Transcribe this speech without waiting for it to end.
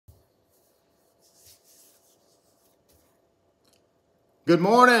Good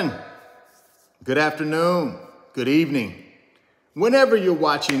morning, good afternoon, good evening. Whenever you're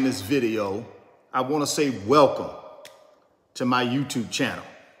watching this video, I want to say welcome to my YouTube channel.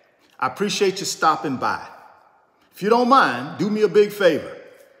 I appreciate you stopping by. If you don't mind, do me a big favor.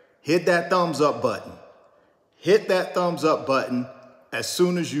 Hit that thumbs up button. Hit that thumbs up button as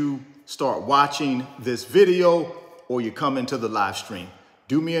soon as you start watching this video or you come into the live stream.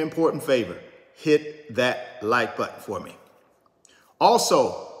 Do me an important favor. Hit that like button for me.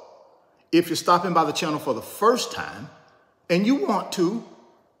 Also, if you're stopping by the channel for the first time and you want to,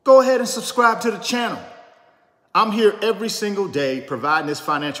 go ahead and subscribe to the channel. I'm here every single day providing this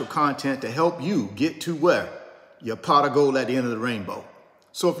financial content to help you get to where your pot of gold at the end of the rainbow.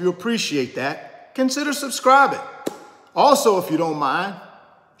 So if you appreciate that, consider subscribing. Also, if you don't mind,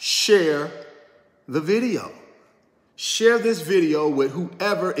 share the video. Share this video with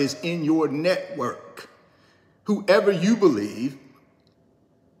whoever is in your network, whoever you believe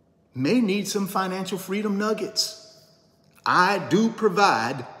may need some financial freedom nuggets. I do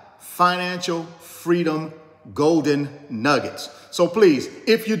provide financial freedom golden nuggets. So please,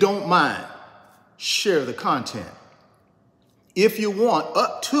 if you don't mind, share the content. If you want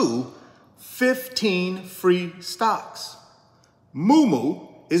up to 15 free stocks, Moo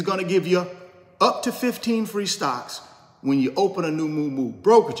is going to give you up to 15 free stocks when you open a new Moo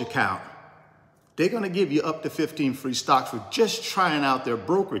brokerage account. They're going to give you up to 15 free stocks for just trying out their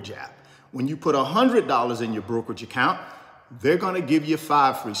brokerage app. When you put $100 in your brokerage account, they're going to give you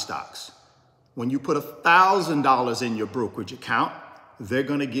 5 free stocks. When you put $1,000 in your brokerage account, they're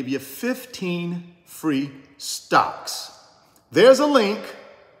going to give you 15 free stocks. There's a link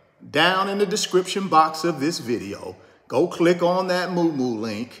down in the description box of this video. Go click on that Moo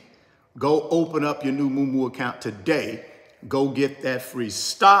link. Go open up your new Moo account today. Go get that free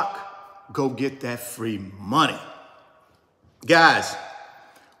stock. Go get that free money. Guys,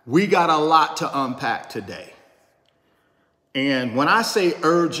 we got a lot to unpack today. And when I say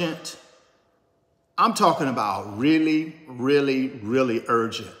urgent, I'm talking about really, really, really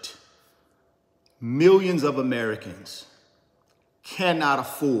urgent. Millions of Americans cannot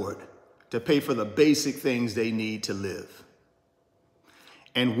afford to pay for the basic things they need to live.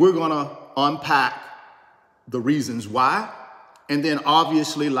 And we're going to unpack the reasons why. And then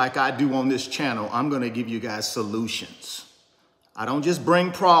obviously, like I do on this channel, I'm going to give you guys solutions. I don't just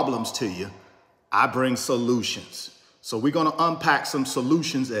bring problems to you. I bring solutions. So we're going to unpack some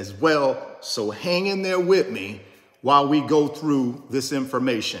solutions as well. So hang in there with me while we go through this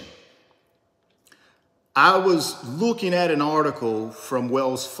information. I was looking at an article from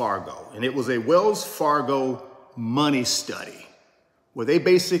Wells Fargo, and it was a Wells Fargo money study where they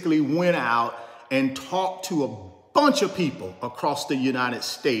basically went out and talked to a bunch of people across the United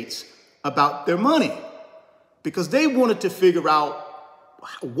States about their money because they wanted to figure out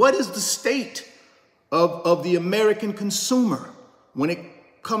what is the state of the American consumer when it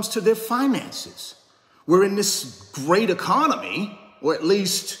comes to their finances. We're in this great economy, or at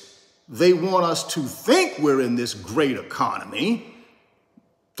least they want us to think we're in this great economy,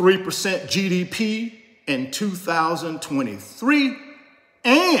 3% GDP in 2023,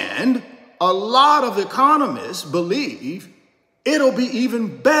 and a lot of economists believe it'll be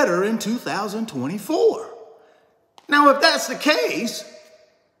even better in 2024. Now, if that's the case,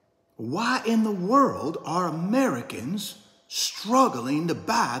 why in the world are Americans struggling to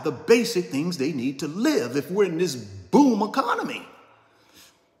buy the basic things they need to live if we're in this boom economy?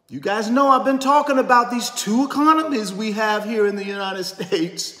 You guys know I've been talking about these two economies we have here in the United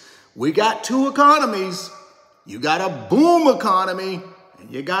States. We got two economies. You got a boom economy.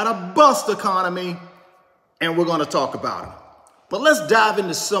 You got a bust economy, and we're going to talk about them. But let's dive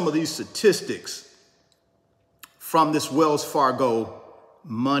into some of these statistics from this Wells Fargo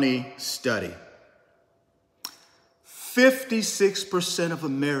money study. 56% of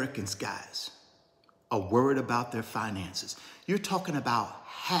Americans, guys, are worried about their finances. You're talking about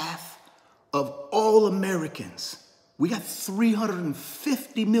half of all Americans. We got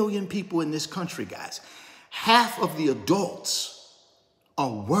 350 million people in this country, guys. Half of the adults are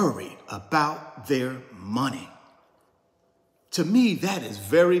worried about their money. To me, that is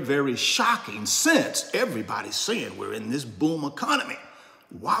very, very shocking since everybody's saying we're in this boom economy.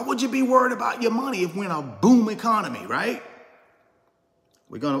 Why would you be worried about your money if we're in a boom economy, right?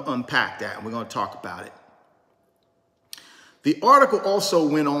 We're going to unpack that and we're going to talk about it. The article also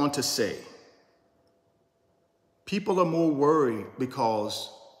went on to say people are more worried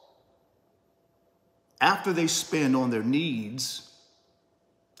because after they spend on their needs,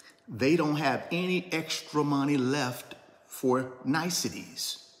 they don't have any extra money left for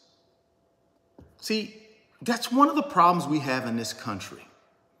niceties. See, That's one of the problems we have in this country.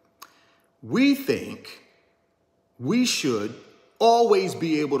 We think we should always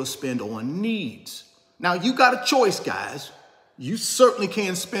be able to spend on needs. Now, you got a choice, guys. You certainly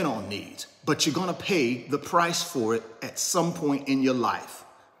can spend on needs, but you're going to pay the price for it at some point in your life.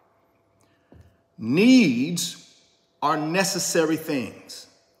 Needs are necessary things.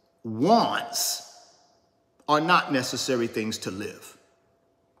 Wants are not necessary things to live.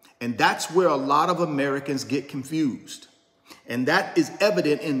 And that's where a lot of Americans get confused. And that is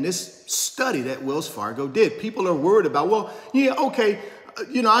evident in this study that Wells Fargo did. People are worried about, well, yeah, okay,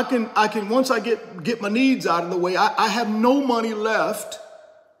 I can once I get my needs out of the way, I have no money left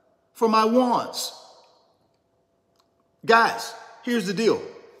for my wants. Guys, here's the deal.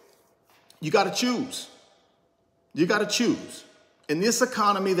 You got to choose. You got to choose. In this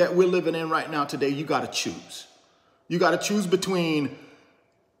economy that we're living in right now today, you got to choose. You got to choose between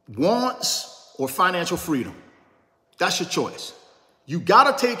wants or financial freedom. That's your choice. You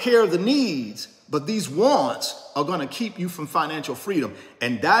got to take care of the needs, but these wants are going to keep you from financial freedom.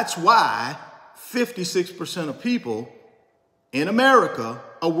 And that's why 56% of people in America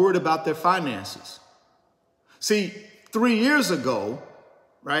are worried about their finances. See, 3 years ago,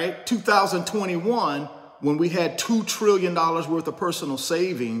 right, 2021, when we had $2 trillion worth of personal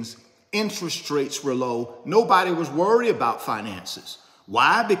savings, interest rates were low. Nobody was worried about finances.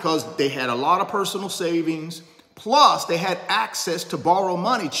 Why? Because they had a lot of personal savings, plus they had access to borrow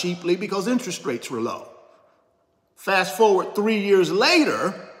money cheaply because interest rates were low. Fast forward 3 years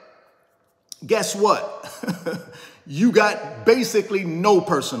later, guess what? You got basically no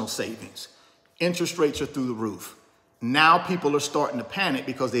personal savings. Interest rates are through the roof. Now people are starting to panic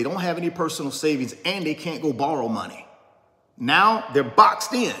because they don't have any personal savings and they can't go borrow money. Now they're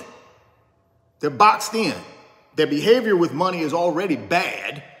boxed in. They're boxed in. Their behavior with money is already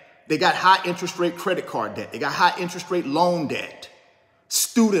bad. They got high interest rate credit card debt. They got high interest rate loan debt,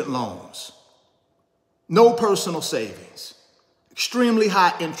 student loans, no personal savings, extremely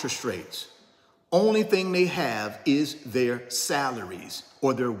high interest rates. Only thing they have is their salaries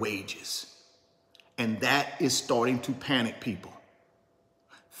or their wages. And that is starting to panic people.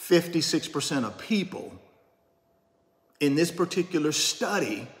 56% of people in this particular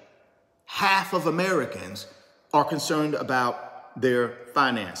study, half of Americans are concerned about their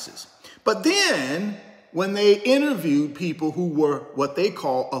finances. But then when they interviewed people who were what they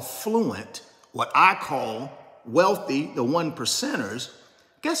call affluent, what I call wealthy, the 1%ers,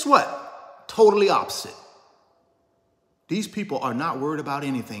 guess what? Totally opposite. These people are not worried about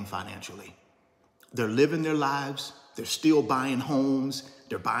anything financially. They're living their lives. They're still buying homes.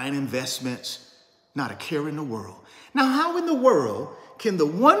 They're buying investments. Not a care in the world. Now, how in the world can the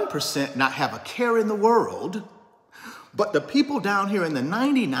 1% not have a care in the world, but the people down here in the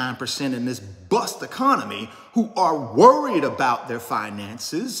 99% in this bust economy who are worried about their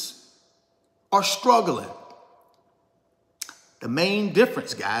finances are struggling? The main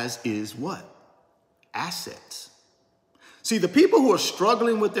difference, guys, is what? Assets. See, the people who are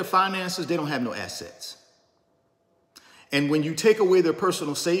struggling with their finances, they don't have no assets. And when you take away their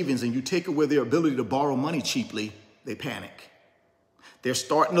personal savings and you take away their ability to borrow money cheaply, they panic. They're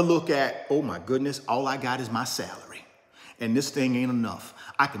starting to look at, oh my goodness, all I got is my salary. And this thing ain't enough.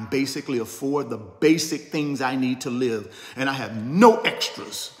 I can basically afford the basic things I need to live. And I have no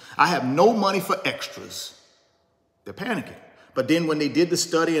extras. I have no money for extras. They're panicking. But then when they did the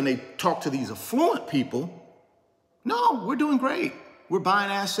study and they talked to these affluent people, no, we're doing great. We're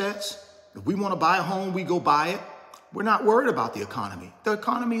buying assets. If we want to buy a home, we go buy it. We're not worried about the economy. The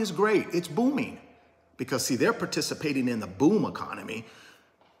economy is great. It's booming. Because, see, they're participating in the boom economy.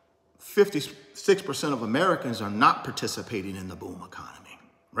 56% of Americans are not participating in the boom economy,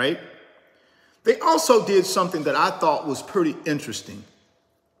 right? They also did something that I thought was pretty interesting.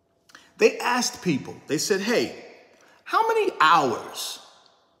 They asked people, they said, hey, how many hours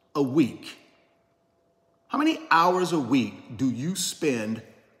a week do you spend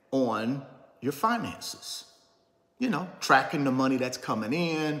on your finances? You know, tracking the money that's coming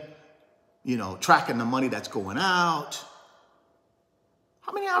in, you know, tracking the money that's going out.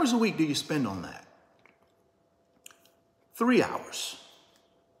 How many hours a week do you spend on that? 3 hours.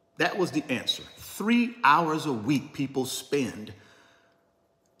 That was the answer. 3 hours a week people spend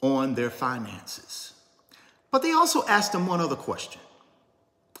on their finances. But they also asked them one other question.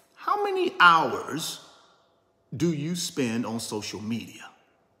 How many hours do you spend on social media?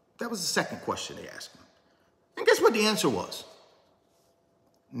 That was the second question they asked them. And guess what the answer was?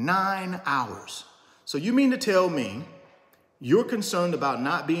 9 hours. So you mean to tell me you're concerned about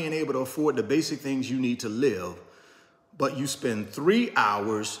not being able to afford the basic things you need to live, but you spend 3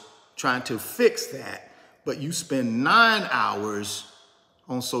 hours trying to fix that but you spend 9 hours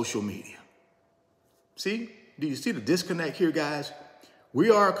on social media. See, do you see the disconnect here, guys? We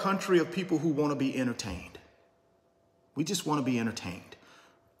are a country of people who want to be entertained. We just want to be entertained.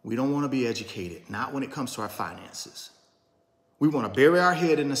 We don't want to be educated, not when it comes to our finances. We want to bury our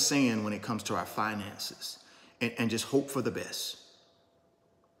head in the sand when it comes to our finances and just hope for the best.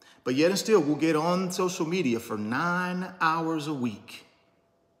 But yet and still, we'll get on social media for 9 hours a week,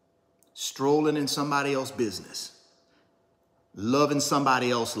 strolling in somebody else's business, loving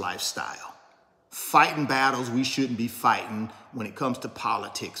somebody else's lifestyle, fighting battles we shouldn't be fighting when it comes to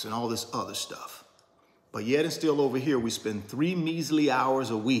politics and all this other stuff. But yet and still over here, we spend 3 measly hours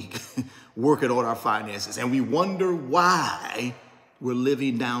a week working on our finances. And we wonder why we're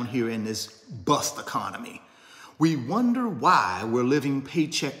living down here in this bust economy. We wonder why we're living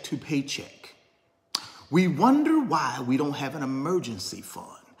paycheck to paycheck. We wonder why we don't have an emergency fund.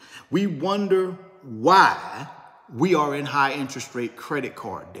 We wonder why we are in high interest rate credit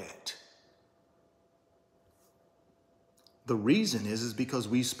card debt. The reason is because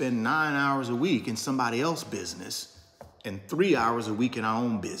we spend 9 hours a week in somebody else's business and 3 hours a week in our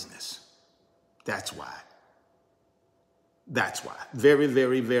own business. That's why. That's why. Very,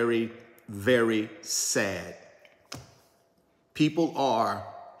 very, very, very sad. People are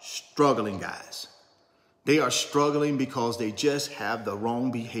struggling, guys. They are struggling because they just have the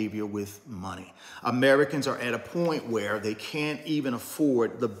wrong behavior with money. Americans are at a point where they can't even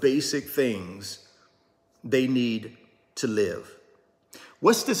afford the basic things they need to live.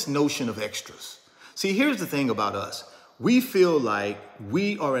 What's this notion of extras? See, here's the thing about us. We feel like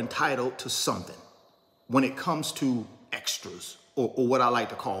we are entitled to something when it comes to extras or what I like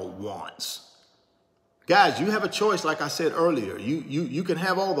to call wants. Guys, you have a choice, like I said earlier. You can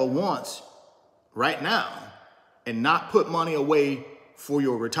have all the wants right now and not put money away for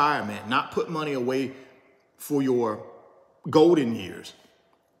your retirement, not put money away for your golden years,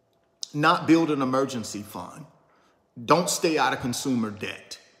 not build an emergency fund. Don't stay out of consumer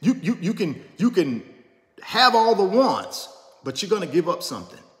debt. You can have all the wants, but you're going to give up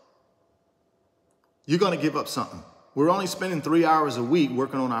something. You're going to give up something. We're only spending 3 hours a week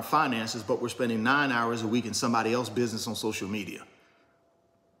working on our finances, but we're spending 9 hours a week in somebody else's business on social media,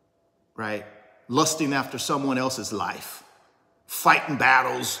 right? Lusting after someone else's life, fighting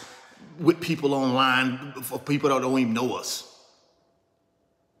battles with people online for people that don't even know us.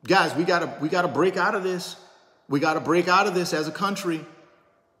 Guys, we gotta break out of this. We got to break out of this as a country.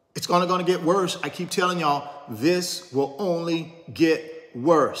 It's going to get worse. I keep telling y'all, this will only get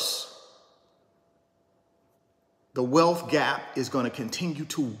worse. The wealth gap is going to continue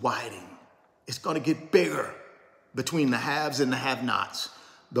to widen. It's going to get bigger between the haves and the have-nots.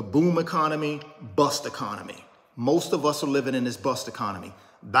 The boom economy, bust economy. Most of us are living in this bust economy.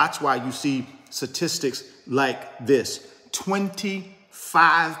 That's why you see statistics like this.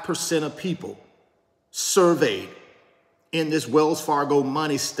 25% of people surveyed in this Wells Fargo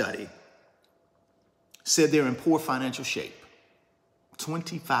money study said they're in poor financial shape.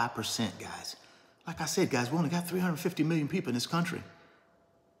 25%, guys. Like I said, guys, we only got 350 million people in this country.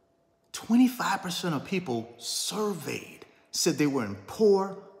 25% of people surveyed said they were in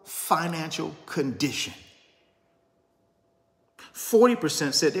poor financial condition.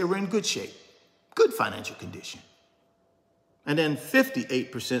 40% said they were in good shape, good financial condition. And then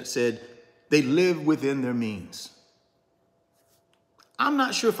 58% said they live within their means. I'm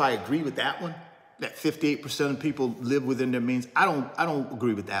not sure if I agree with that one, that 58% of people live within their means. I don't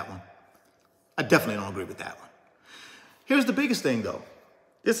agree with that one. I definitely don't agree with that one. Here's the biggest thing, though.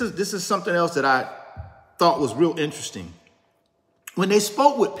 This is something else that I thought was real interesting. When they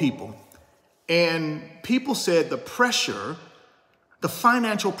spoke with people, and people said the pressure, the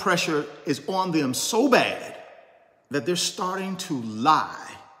financial pressure is on them so bad that they're starting to lie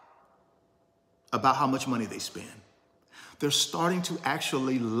about how much money they spend. They're starting to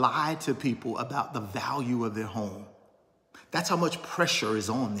actually lie to people about the value of their home. That's how much pressure is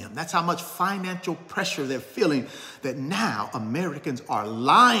on them. That's how much financial pressure they're feeling, that now Americans are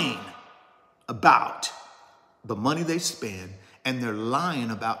lying about the money they spend, and they're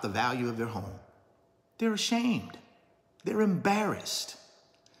lying about the value of their home. They're ashamed. They're embarrassed.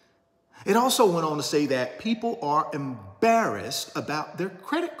 It also went on to say that people are embarrassed about their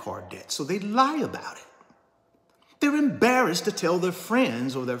credit card debt, so they lie about it. They're embarrassed to tell their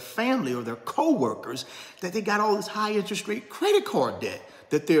friends or their family or their coworkers that they got all this high interest rate credit card debt,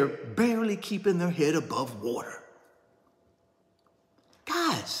 that they're barely keeping their head above water.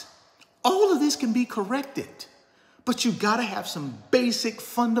 Guys, all of this can be corrected, but you got to have some basic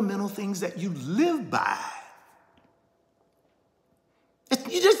fundamental things that you live by.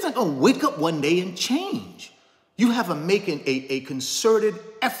 You just not going to wake up one day and change. You have to make a concerted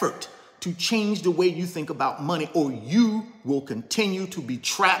effort to change the way you think about money, or you will continue to be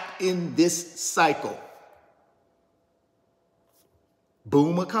trapped in this cycle.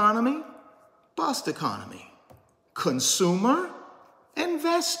 Boom economy, bust economy. Consumer,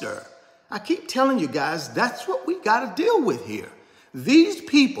 investor. I keep telling you guys, that's what we got to deal with here. These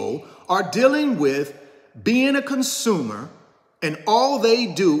people are dealing with being a consumer, and all they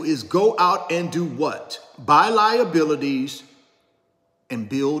do is go out and do what? Buy liabilities and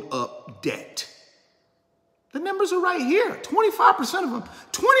build up debt. The numbers are right here. 25% of them,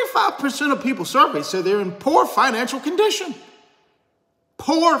 25% of people surveyed say they're in poor financial condition.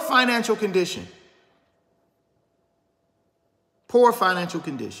 Poor financial condition. Poor financial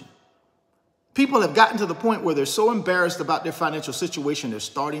condition. People have gotten to the point where they're so embarrassed about their financial situation, they're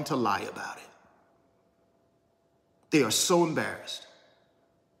starting to lie about it. They are so embarrassed,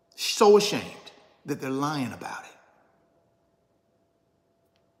 so ashamed that they're lying about it.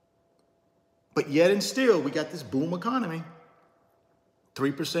 But yet and still, we got this boom economy,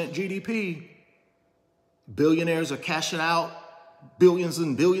 3% GDP. Billionaires are cashing out billions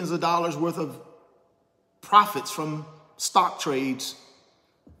and billions of dollars worth of profits from stock trades.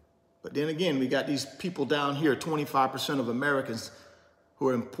 But then again, we got these people down here, 25% of Americans who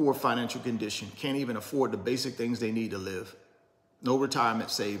are in poor financial condition, can't even afford the basic things they need to live. No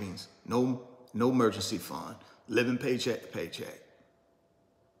retirement savings, no emergency fund, living paycheck to paycheck.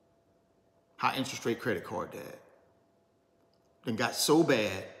 High interest rate credit card debt. Then got so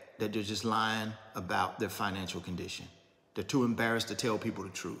bad that they're just lying about their financial condition. They're too embarrassed to tell people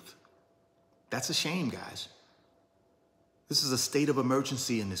the truth. That's a shame, guys. This is a state of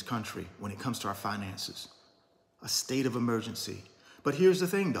emergency in this country when it comes to our finances. A state of emergency. But here's the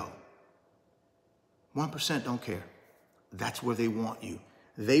thing, though. 1% don't care. That's where they want you.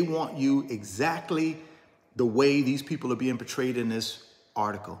 They want you exactly the way these people are being portrayed in this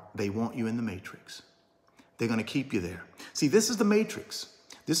article. They want you in the matrix. They're going to keep you there. See, this is the matrix.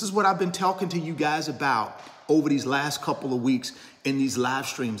 This is what I've been talking to you guys about over these last couple of weeks in these live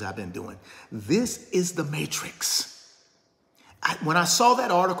streams I've been doing. This is the matrix. When I saw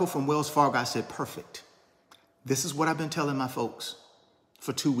that article from Wells Fargo, I said, perfect. This is what I've been telling my folks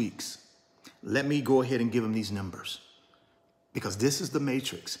for 2 weeks. Let me go ahead and give them these numbers, because this is the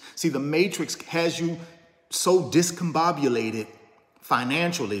matrix. See, the matrix has you so discombobulated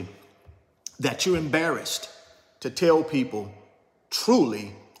financially that you're embarrassed to tell people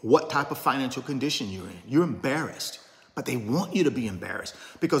truly what type of financial condition you're in. You're embarrassed, but they want you to be embarrassed,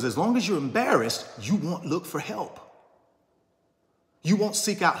 because as long as you're embarrassed, you won't look for help. You won't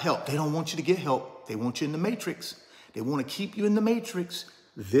seek out help. They don't want you to get help. They want you in the matrix. They want to keep you in the matrix.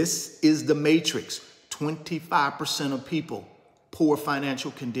 This is the matrix. 25% of people, poor financial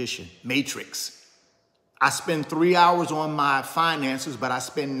condition, matrix. I spend 3 hours on my finances, but I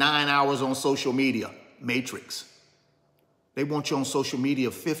spend 9 hours on social media, matrix. They want you on social media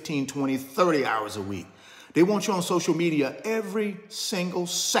 15, 20, 30 hours a week. They want you on social media every single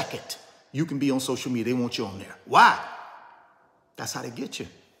second. You can be on social media. They want you on there. Why? That's how they get you.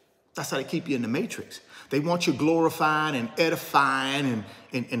 That's how they keep you in the matrix. They want you glorifying and edifying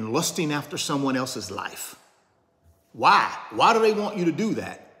and lusting after someone else's life. Why? Why do they want you to do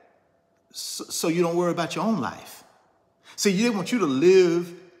that? So you don't worry about your own life. See, they want you to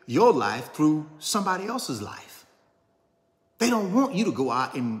live your life through somebody else's life. They don't want you to go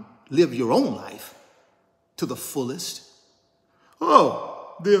out and live your own life to the fullest.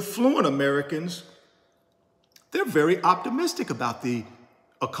 Oh, the affluent Americans, they're very optimistic about the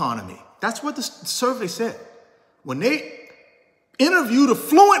economy. That's what the survey said. When they interviewed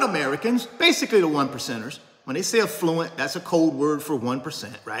affluent Americans, basically the 1%ers, when they say affluent, that's a code word for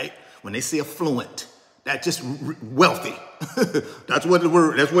 1%, right? When they say affluent, that's just wealthy. That's what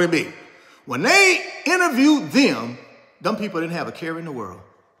it means. When they interviewed them people didn't have a care in the world.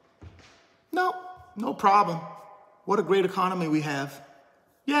 No problem. What a great economy we have.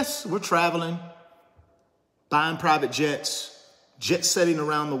 Yes, we're traveling, buying private jets, jet setting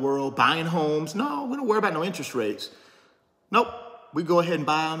around the world, buying homes. No, we don't worry about no interest rates. Nope. We go ahead and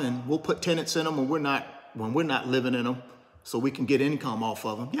buy them, and we'll put tenants in them when we're not living in them, so we can get income off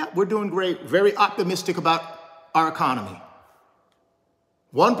of them. Yeah, we're doing great. Very optimistic about our economy.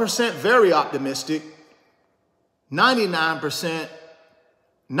 1% very optimistic. 99%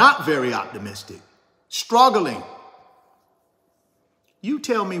 not very optimistic. Struggling. You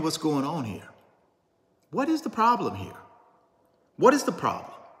tell me what's going on here. What is the problem here? What is the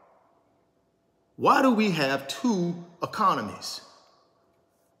problem? Why do we have two economies?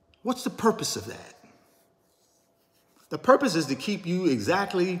 What's the purpose of that? The purpose is to keep you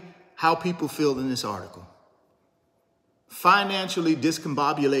exactly how people feel in this article. Financially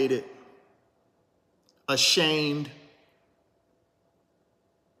discombobulated, ashamed,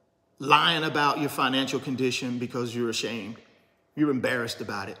 lying about your financial condition because you're ashamed. You're embarrassed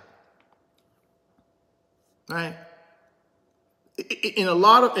about it. Right? And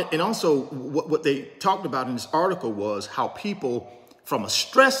also what they talked about in this article was how people from a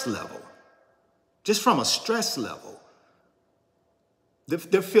stress level, just from a stress level,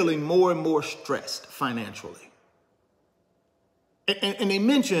 they're feeling more and more stressed financially. And they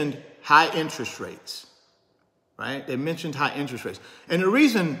mentioned high interest rates, right? They mentioned high interest rates. And the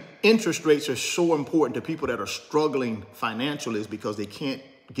reason interest rates are so important to people that are struggling financially is because they can't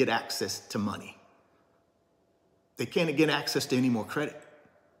get access to money. They can't get access to any more credit.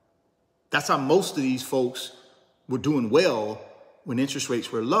 That's how most of these folks were doing well when interest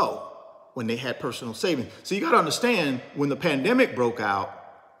rates were low, when they had personal savings. So you got to understand, when the pandemic broke out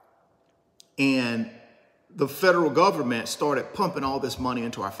and the federal government started pumping all this money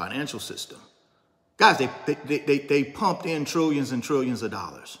into our financial system, guys, they pumped in trillions and trillions of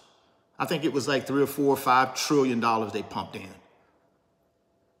dollars. I think it was like $3 or $4 or $5 trillion they pumped in.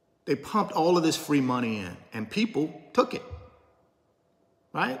 They pumped all of this free money in, and people took it,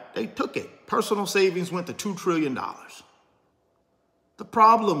 right? They took it. Personal savings went to $2 trillion. The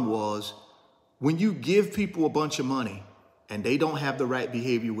problem was, when you give people a bunch of money and they don't have the right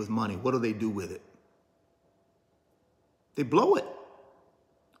behavior with money, what do they do with it? They blow it.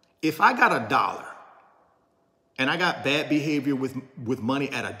 If I got $1 and I got bad behavior with money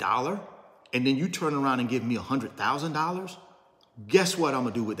at $1, and then you turn around and give me $100,000, guess what I'm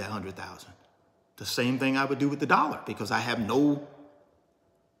gonna do with that $100,000? The same thing I would do with the dollar, because I have no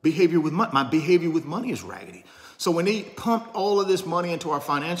behavior with money. My behavior with money is raggedy. So when they pumped all of this money into our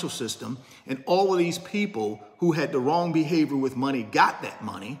financial system, and all of these people who had the wrong behavior with money got that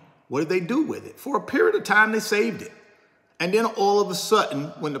money, what did they do with it? For a period of time, they saved it. And then all of a sudden,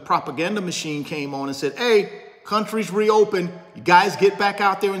 when the propaganda machine came on and said, hey, countries reopen, you guys get back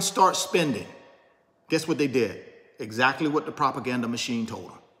out there and start spending. Guess what they did? Exactly what the propaganda machine told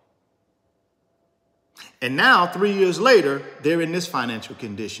them. And now, 3 years later, they're in this financial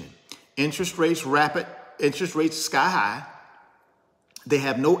condition. Interest rates sky high. They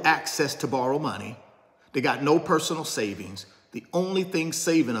have no access to borrow money. They got no personal savings. The only thing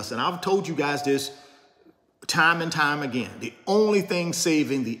saving us, and I've told you guys this time and time again, the only thing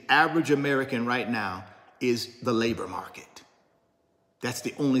saving the average American right now is the labor market. That's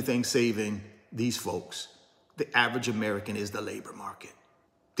the only thing saving these folks. The average American is the labor market.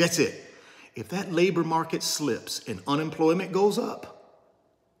 That's it. If that labor market slips and unemployment goes up,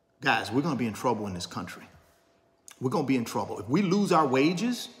 guys, we're going to be in trouble in this country. We're going to be in trouble. If we lose our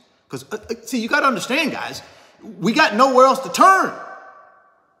wages, because, see, you got to understand, guys, we got nowhere else to turn.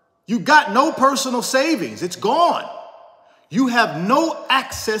 You got no personal savings. It's gone. You have no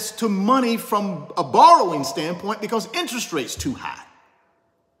access to money from a borrowing standpoint because interest rate's too high.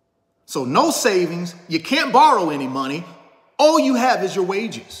 So no savings. You can't borrow any money. All you have is your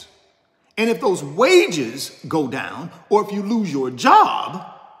wages. And if those wages go down, or if you lose your job,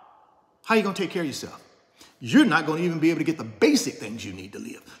 how are you going to take care of yourself? You're not going to even be able to get the basic things you need to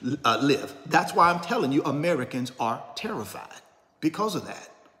live. That's why I'm telling you, Americans are terrified because of that.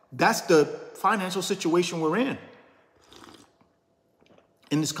 That's the financial situation we're in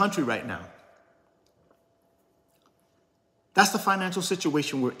this country right now. That's the financial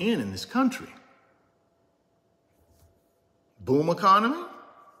situation we're in this country. Boom economy,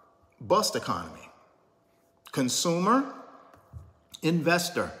 bust economy. Consumer,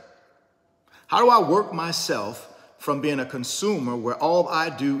 investor. How do I work myself from being a consumer where all I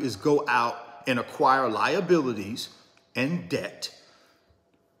do is go out and acquire liabilities and debt,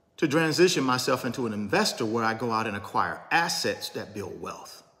 to transition myself into an investor where I go out and acquire assets that build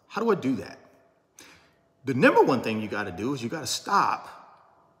wealth? How do I do that? The number one thing you got to do is you got to stop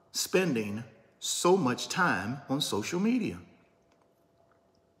spending so much time on social media.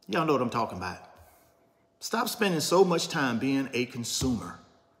 Y'all know what I'm talking about. Stop spending so much time being a consumer.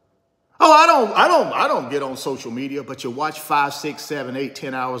 Oh, I don't get on social media, but you watch 5, 6, 7, 8,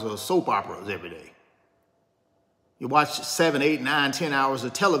 10 hours of soap operas every day. You watch 7, 8, 9, 10 hours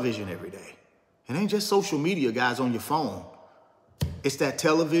of television every day. It ain't just social media, guys, on your phone. It's that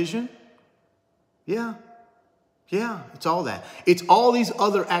television. Yeah, it's all that. It's all these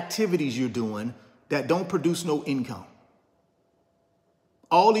other activities you're doing that don't produce no income.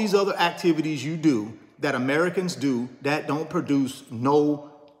 All these other activities you do that Americans do that don't produce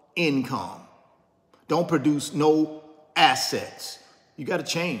no income, don't produce no assets. You got to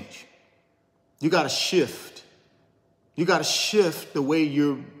change. You got to shift. You got to shift the way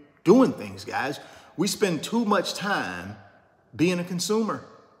you're doing things, guys. We spend too much time being a consumer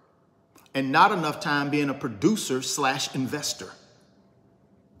and not enough time being a producer/investor.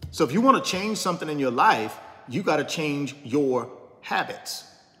 So if you want to change something in your life, you got to change your habits.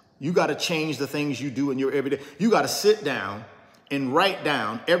 You got to change the things you do in your everyday. You got to sit down and write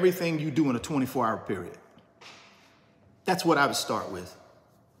down everything you do in a 24-hour period. That's what I would start with.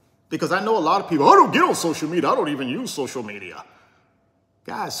 Because I know a lot of people, I don't get on social media. I don't even use social media.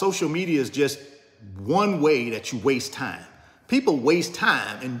 Guys, social media is just one way that you waste time. People waste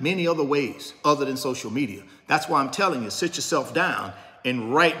time in many other ways other than social media. That's why I'm telling you, sit yourself down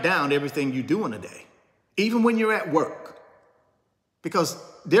and write down everything you do in a day, even when you're at work. Because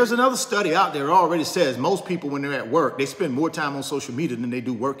there's another study out there that already says most people, when they're at work, they spend more time on social media than they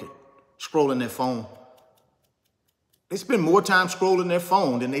do working, scrolling their phone. They spend more time scrolling their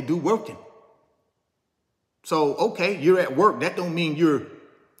phone than they do working. So, okay, you're at work. That don't mean you're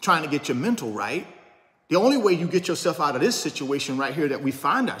trying to get your mental right. The only way you get yourself out of this situation right here that we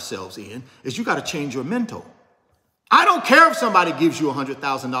find ourselves in is you got to change your mental. I don't care if somebody gives you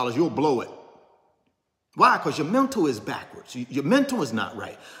 $100,000, you'll blow it. Why? Because your mental is backwards. Your mental is not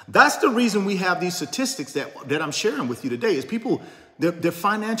right. That's the reason we have these statistics that I'm sharing with you today is people, their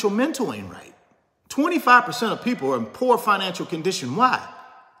financial mental ain't right. 25% of people are in poor financial condition. Why?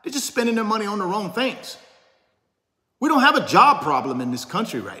 They're just spending their money on the wrong things. We don't have a job problem in this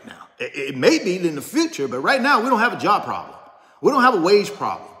country right now. It may be in the future, but right now we don't have a job problem. We don't have a wage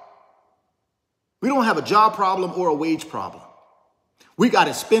problem. We don't have a job problem or a wage problem. We got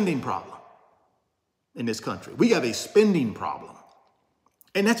a spending problem in this country. We have a spending problem.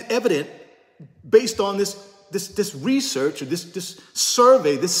 And that's evident based on this research or this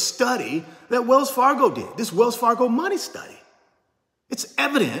survey, this study that Wells Fargo did, this Wells Fargo money study. It's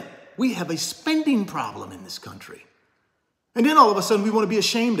evident we have a spending problem in this country. And then all of a sudden we want to be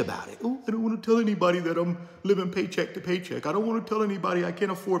ashamed about it. Oh, I don't want to tell anybody that I'm living paycheck to paycheck. I don't want to tell anybody I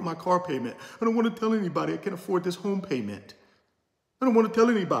can't afford my car payment. I don't want to tell anybody I can't afford this home payment. I don't want to tell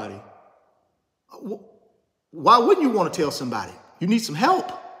anybody. Why wouldn't you want to tell somebody? You need some help.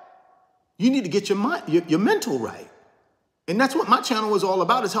 You need to get your mental right. And that's what my channel is all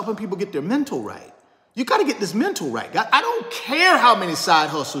about, is helping people get their mental right. You got to get this mental right. I don't care how many side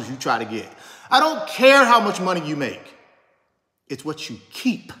hustles you try to get. I don't care how much money you make. It's what you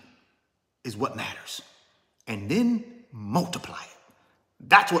keep is what matters. And then multiply it.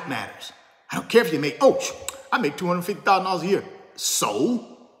 That's what matters. I don't care if you make, I make $250,000 a year.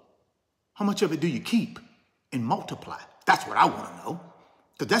 So how much of it do you keep and multiply? That's what I want to know.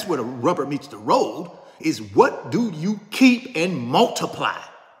 Because that's where the rubber meets the road, is what do you keep and multiply?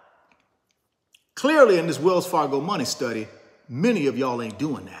 Clearly in this Wells Fargo money study, many of y'all ain't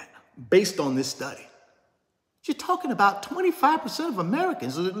doing that based on this study. You're talking about 25% of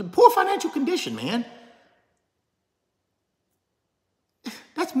Americans, poor financial condition, man.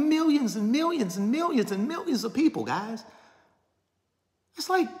 That's millions and millions and millions and millions of people, guys.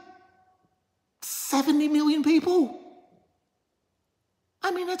 It's like 70 million people. I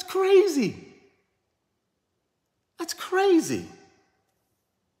mean, that's crazy. That's crazy.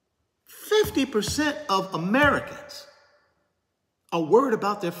 50% of Americans are worried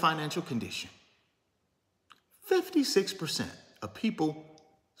about their financial condition. 56% of people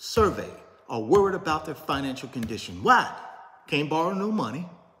surveyed are worried about their financial condition. Why? Can't borrow no money.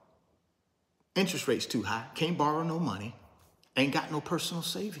 Interest rates too high. Can't borrow no money. Ain't got no personal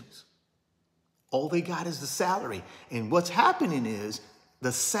savings. All they got is the salary. And what's happening is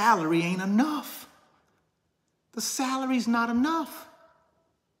the salary ain't enough. The salary's not enough.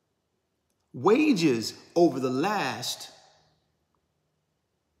 Wages over the last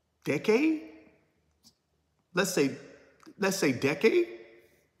decade, let's say decade,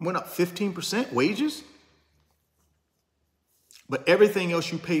 went up 15%, wages. But everything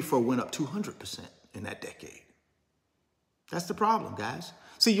else you pay for went up 200% in that decade. That's the problem, guys.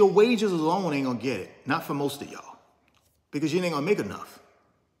 See, your wages alone ain't gonna get it. Not for most of y'all. Because you ain't gonna make enough.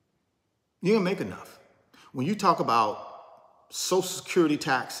 You ain't gonna make enough. When you talk about Social Security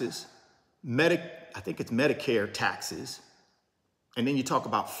taxes, I think it's Medicare taxes, and then you talk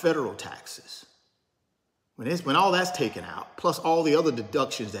about federal taxes. When all that's taken out, plus all the other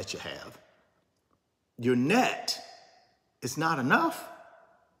deductions that you have, your net is not enough.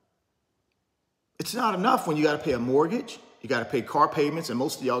 It's not enough when you got to pay a mortgage, you got to pay car payments, and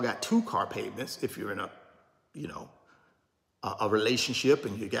most of y'all got 2 car payments if you're in a relationship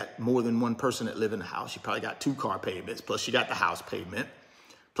and you got more than one person that live in the house. You probably got 2 car payments, plus you got the house payment,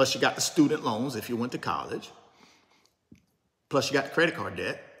 plus you got the student loans if you went to college, plus you got the credit card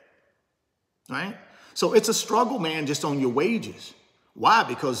debt, right? So it's a struggle, man, just on your wages. Why?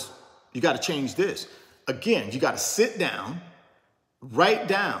 Because you got to change this. Again, you got to sit down, write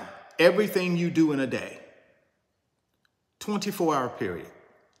down everything you do in a day. 24-hour period.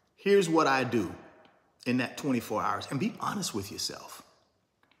 Here's what I do in that 24 hours. And be honest with yourself.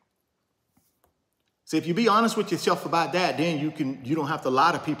 See, if you be honest with yourself about that, then you don't have to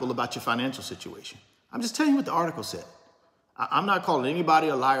lie to people about your financial situation. I'm just telling you what the article said. I'm not calling anybody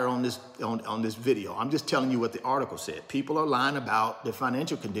a liar on this video. I'm just telling you what the article said. People are lying about their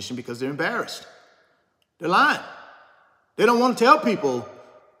financial condition because they're embarrassed. They're lying. They don't want to tell people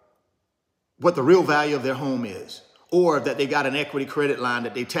what the real value of their home is, or that they got an equity credit line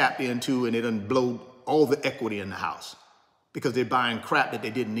that they tapped into and it done blow all the equity in the house because they're buying crap that they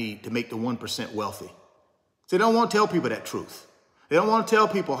didn't need to make the 1% wealthy. So they don't want to tell people that truth. They don't want to tell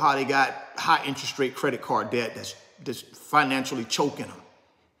people how they got high interest rate credit card debt that's financially choking them.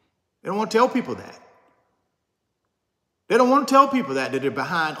 They don't want to tell people that. They don't want to tell people that they're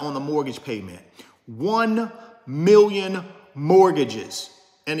behind on the mortgage payment. 1 million mortgages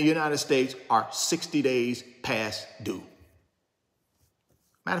in the United States are 60 days past due.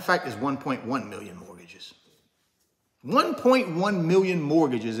 Matter of fact, there's 1.1 million mortgages. 1.1 million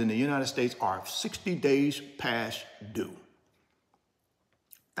mortgages in the United States are 60 days past due.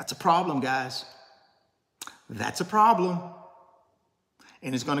 That's a problem, guys. That's a problem.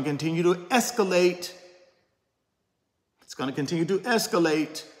 And it's going to continue to escalate. It's going to continue to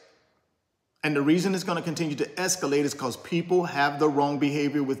escalate. And the reason it's going to continue to escalate is because people have the wrong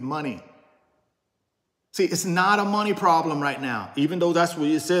behavior with money. See, it's not a money problem right now. Even though that's what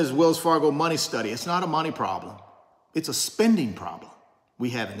it says, Wells Fargo money study. It's not a money problem. It's a spending problem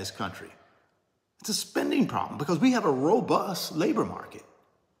we have in this country. It's a spending problem because we have a robust labor market.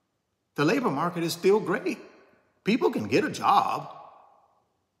 The labor market is still great. People can get a job.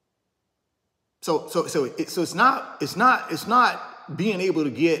 So it's not being able to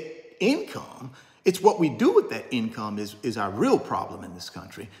get income. It's what we do with that income is our real problem in this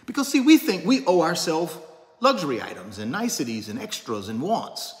country. Because see, we think we owe ourselves luxury items and niceties and extras and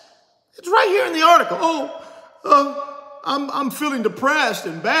wants. It's right here in the article. I'm feeling depressed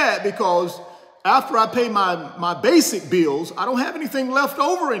and bad because after I pay my basic bills, I don't have anything left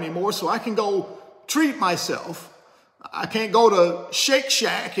over anymore, so I can go treat myself. I can't go to Shake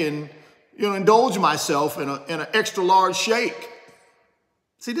Shack and indulge myself in an extra large shake.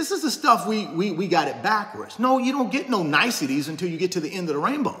 See, this is the stuff we got it backwards. No, you don't get no niceties until you get to the end of the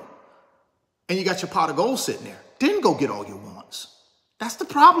rainbow. And you got your pot of gold sitting there. Then go get all your wants. That's the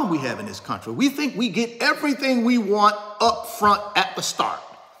problem we have in this country. We think we get everything we want up front at the start.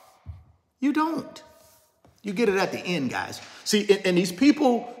 You don't. You get it at the end, guys. See, and these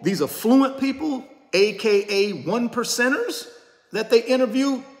people, these affluent people, AKA 1%ers that they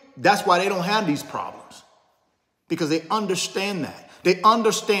interview, that's why they don't have these problems. Because they understand that. They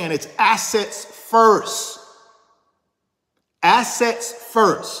understand it's assets first. Assets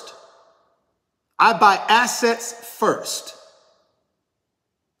first. I buy assets first.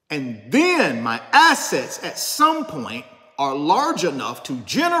 And then my assets at some point are large enough to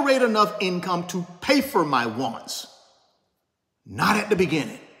generate enough income to pay for my wants. Not at the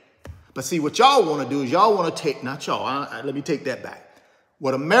beginning. But see, what y'all want to do is y'all want to take, not y'all, let me take that back.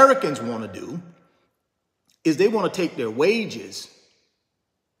 What Americans want to do is they want to take their wages,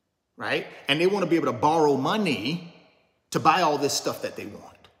 right? And they want to be able to borrow money to buy all this stuff that they want.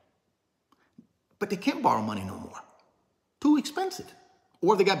 But they can't borrow money no more. Too expensive.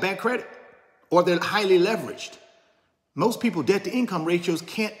 Or they got bad credit. Or they're highly leveraged. Most people, debt to income ratios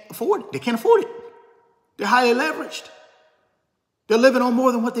can't afford it. They can't afford it. They're highly leveraged. They're living on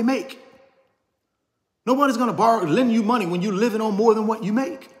more than what they make. Nobody's going to lend you money when you're living on more than what you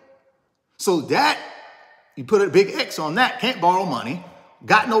make. So that, you put a big X on that, can't borrow money,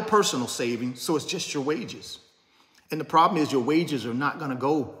 got no personal savings, so it's just your wages. And the problem is your wages are not going to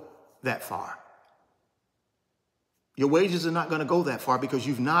go that far. Your wages are not going to go that far because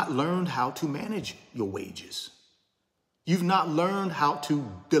you've not learned how to manage your wages. You've not learned how to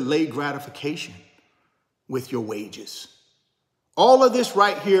delay gratification with your wages. All of this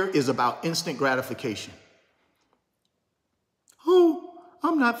right here is about instant gratification. Oh,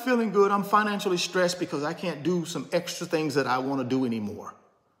 I'm not feeling good. I'm financially stressed because I can't do some extra things that I want to do anymore.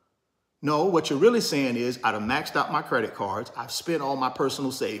 No, what you're really saying is I've maxed out my credit cards. I've spent all my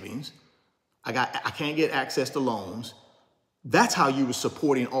personal savings. I can't get access to loans. That's how you were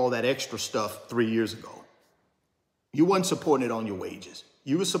supporting all that extra stuff 3 years ago. You weren't supporting it on your wages.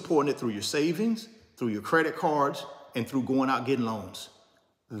 You were supporting it through your savings, through your credit cards, and through going out getting loans.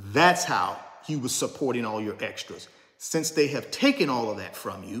 That's how you were supporting all your extras. Since they have taken all of that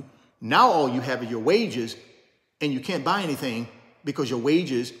from you, Now all you have are your wages, and you can't buy anything because your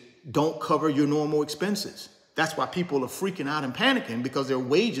wages don't cover your normal expenses. That's why people are freaking out and panicking, because their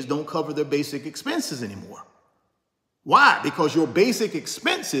wages don't cover their basic expenses anymore. Why? Because your basic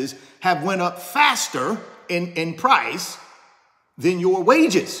expenses have went up faster in price than your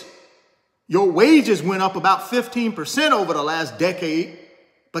wages. Your wages went up about 15% over the last decade,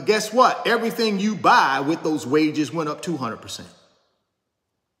 but guess what? Everything you buy with those wages went up 200%.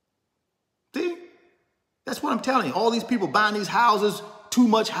 See? That's what I'm telling you. All these people buying these houses, too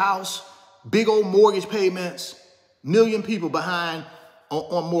much house, big old mortgage payments, million people behind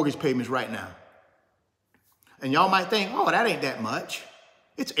on mortgage payments right now. And y'all might think, oh, that ain't that much.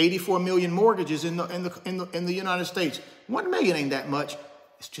 It's 84 million mortgages in the United States. 1 million ain't that much.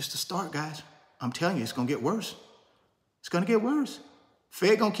 It's just a start, guys. I'm telling you, it's going to get worse. It's going to get worse.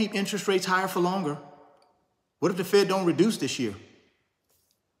 Fed going to keep interest rates higher for longer. What if the Fed don't reduce this year?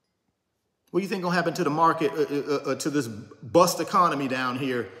 What do you think going to happen to the market, to this bust economy down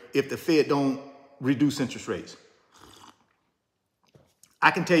here if the Fed don't reduce interest rates?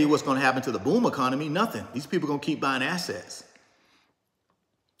 I can tell you what's going to happen to the boom economy. Nothing. These people are going to keep buying assets.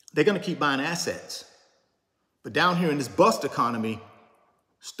 They're going to keep buying assets. But down here in this bust economy,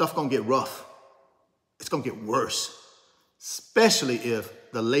 stuff going to get rough. It's going to get worse, especially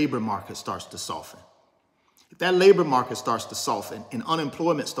if the labor market starts to soften. If that labor market starts to soften and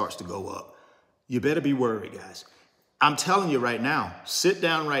unemployment starts to go up, you better be worried, guys. I'm telling you right now, sit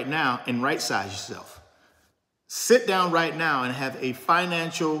down right now and right size yourself. Sit down right now and have a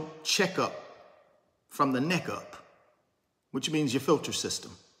financial checkup from the neck up, which means your filter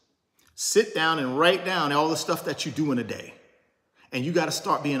system. Sit down and write down all the stuff that you do in a day. And you got to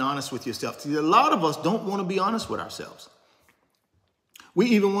start being honest with yourself. See, a lot of us don't want to be honest with ourselves. We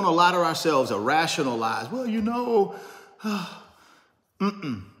even want to lie to ourselves or rationalize. Well, you know,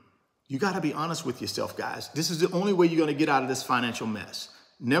 You got to be honest with yourself, guys. This is the only way you're going to get out of this financial mess.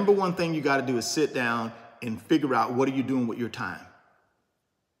 Number one thing you got to do is sit down and figure out, what are you doing with your time?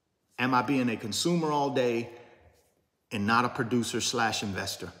 Am I being a consumer all day and not a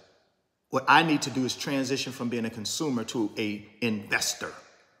producer/investor? What I need to do is transition from being a consumer to a investor.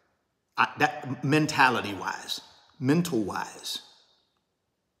 That mentality-wise, mental-wise.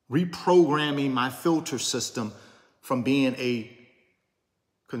 Reprogramming my filter system from being a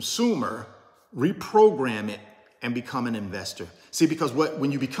consumer, reprogram it and become an investor. See, because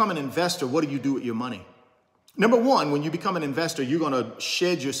when you become an investor, what do you do with your money? Number one, when you become an investor, you're going to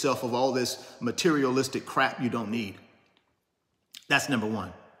shed yourself of all this materialistic crap you don't need. That's number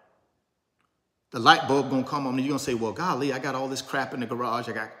one. The light bulb going to come on and you're going to say, well, golly, I got all this crap in the garage.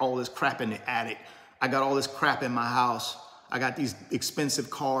 I got all this crap in the attic. I got all this crap in my house. I got these expensive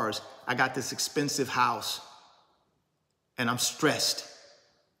cars. I got this expensive house. And I'm stressed.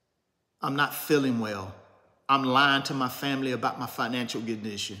 I'm not feeling well. I'm lying to my family about my financial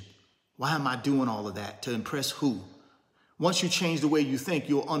condition. Why am I doing all of that? To impress who? Once you change the way you think,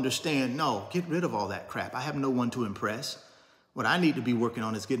 you'll understand, no, get rid of all that crap. I have no one to impress. What I need to be working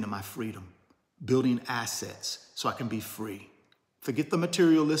on is getting to my freedom, building assets so I can be free. Forget the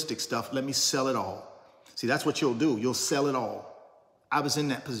materialistic stuff. Let me sell it all. See, that's what you'll do. You'll sell it all. I was in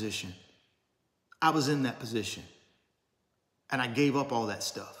that position. And I gave up all that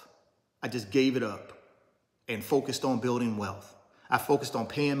stuff. I just gave it up and focused on building wealth. I focused on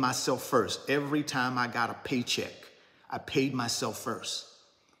paying myself first. Every time I got a paycheck, I paid myself first.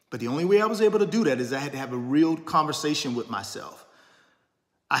 But the only way I was able to do that is I had to have a real conversation with myself.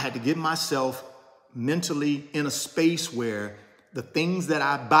 I had to get myself mentally in a space where the things that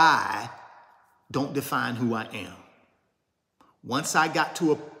I buy don't define who I am. Once I got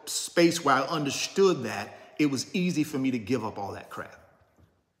to a space where I understood that, it was easy for me to give up all that crap.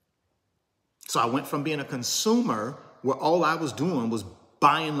 So I went from being a consumer where all I was doing was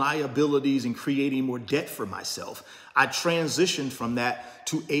buying liabilities and creating more debt for myself. I transitioned from that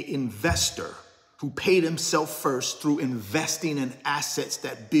to an investor who paid himself first through investing in assets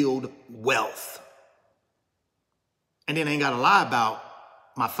that build wealth. And then I ain't got to lie about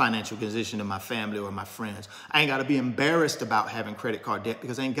my financial position to my family or my friends. I ain't got to be embarrassed about having credit card debt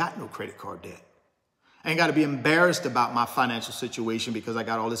because I ain't got no credit card debt. I ain't got to be embarrassed about my financial situation because I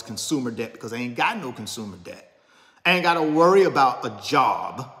got all this consumer debt because I ain't got no consumer debt. I ain't got to worry about a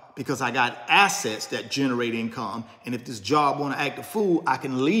job because I got assets that generate income. And if this job want to act a fool, I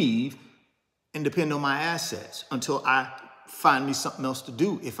can leave and depend on my assets until I find me something else to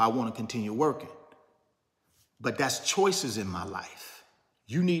do if I want to continue working. But that's choices in my life.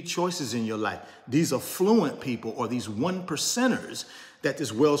 You need choices in your life. These affluent people or these 1%ers that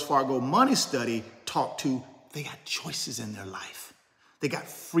this Wells Fargo money study talked to, they got choices in their life. They got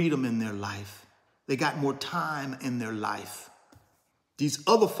freedom in their life. They got more time in their life. These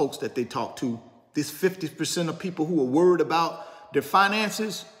other folks that they talk to, this 50% of people who are worried about their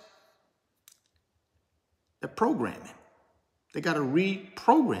finances, they're programming. They got to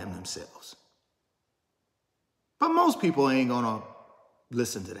reprogram themselves. But most people ain't going to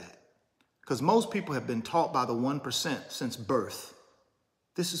listen to that, because most people have been taught by the 1% since birth.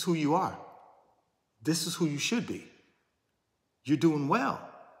 This is who you are. This is who you should be. You're doing well.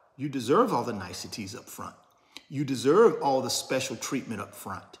 You deserve all the niceties up front. You deserve all the special treatment up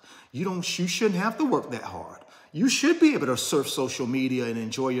front. You shouldn't have to work that hard. You should be able to surf social media and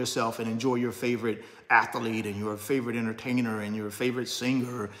enjoy yourself and enjoy your favorite athlete and your favorite entertainer and your favorite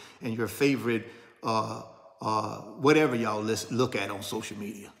singer and your favorite whatever y'all look at on social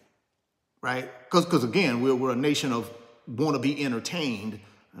media, right? Because again, we're a nation of want to be entertained,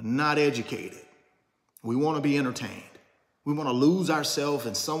 not educated. We want to be entertained. We want to lose ourselves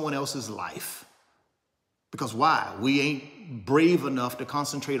in someone else's life. Because why? We ain't brave enough to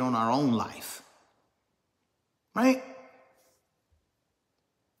concentrate on our own life. Right?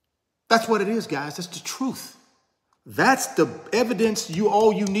 That's what it is, guys. That's the truth. That's the evidence.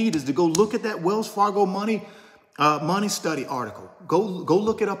 All you need is to go look at that Wells Fargo money study article. Go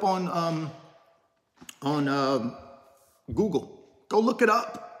look it up on Google. Go look it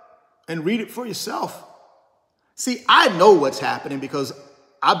up and read it for yourself. See, I know what's happening because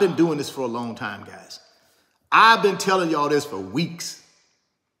I've been doing this for a long time, guys. I've been telling y'all this for weeks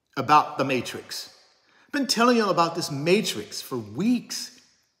about the matrix. I've been telling y'all about this matrix for weeks.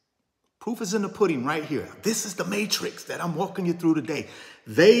 Proof is in the pudding right here. This is the matrix that I'm walking you through today.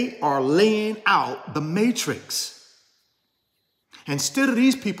 They are laying out the matrix. Instead of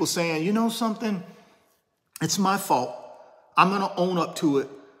these people saying, you know something, it's my fault. I'm going to own up to it.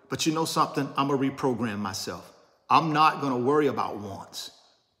 But you know something, I'm going to reprogram myself. I'm not going to worry about wants,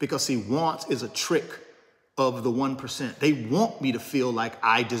 because see, wants is a trick of the 1%. They want me to feel like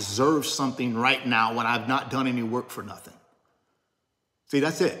I deserve something right now when I've not done any work for nothing. See,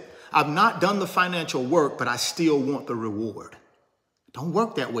 that's it. I've not done the financial work, but I still want the reward. Don't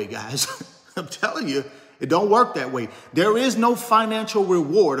work that way, guys. I'm telling you, it don't work that way. There is no financial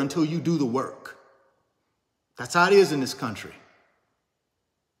reward until you do the work. That's how it is in this country.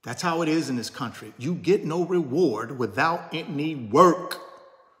 That's how it is in this country. You get no reward without any work.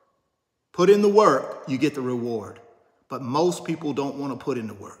 Put in the work, you get the reward. But most people don't want to put in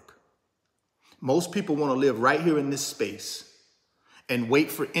the work. Most people want to live right here in this space and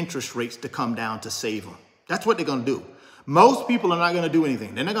wait for interest rates to come down to save them. That's what they're going to do. Most people are not going to do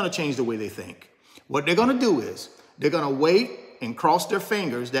anything. They're not going to change the way they think. What they're going to do is they're going to wait and cross their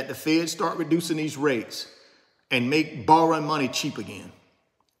fingers that the Fed start reducing these rates and make borrowing money cheap again.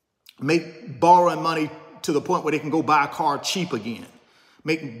 Make borrowing money to the point where they can go buy a car cheap again.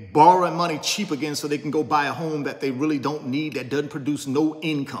 Make borrowing money cheap again so they can go buy a home that they really don't need, that doesn't produce no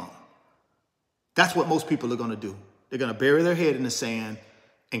income. That's what most people are going to do. They're going to bury their head in the sand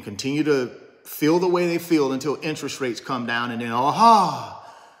and continue to feel the way they feel until interest rates come down. And then,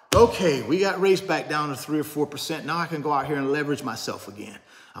 okay, we got rates back down to 3 or 4%. Now I can go out here and leverage myself again.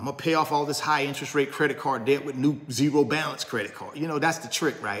 I'm going to pay off all this high interest rate credit card debt with new zero balance credit card. You know, that's the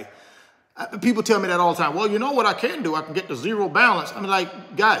trick, right? People tell me that all the time. Well, you know what I can do? I can get the zero balance. I mean,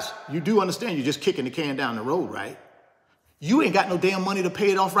 like, guys, you do understand you're just kicking the can down the road, right? You ain't got no damn money to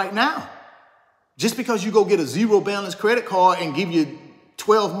pay it off right now. Just because you go get a zero balance credit card and give you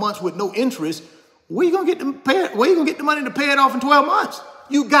 12 months with no interest, where you gonna get the money to pay it off in 12 months?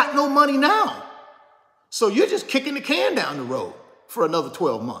 You got no money now. So you're just kicking the can down the road for another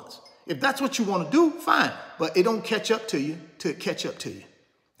 12 months. If that's what you want to do, fine. But it don't catch up to you till it catch up to you.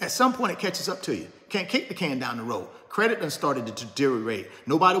 At some point, it catches up to you. Can't kick the can down the road. Credit done started to deteriorate.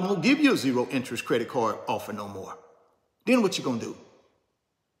 Nobody won't give you a zero interest credit card offer no more. Then what you gonna do?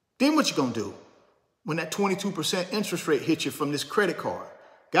 When that 22% interest rate hits you from this credit card?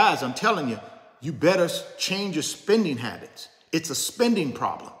 Guys, I'm telling you, you better change your spending habits. It's a spending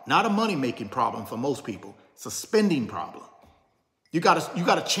problem, not a money-making problem for most people. It's a spending problem. You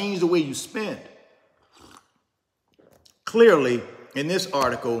gotta change the way you spend. Clearly, in this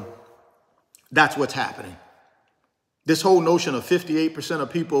article, that's what's happening. This whole notion of 58%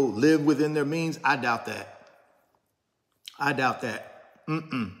 of people live within their means, I doubt that.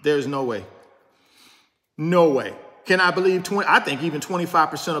 There's no way. No way. Can I believe I think even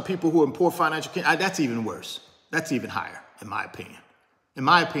 25% of people who are in poor financial condition, that's even worse. That's even higher, in my opinion. In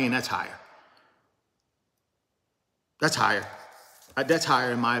my opinion, that's higher. That's higher. That's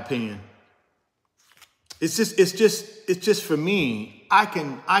higher in my opinion. It's just for me, I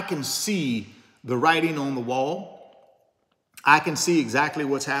can see the writing on the wall. I can see exactly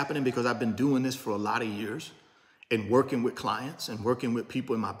what's happening because I've been doing this for a lot of years and working with clients and working with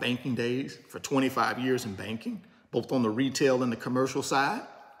people in my banking days for 25 years in banking, both on the retail and the commercial side.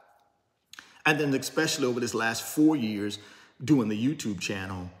 And then especially over this last 4 years doing the YouTube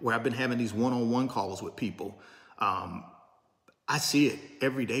channel where I've been having these one-on-one calls with people. I see it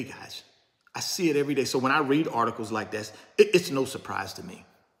every day, guys. I see it every day. So when I read articles like this, it's no surprise to me.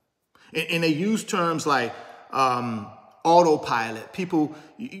 And they use terms like autopilot. People,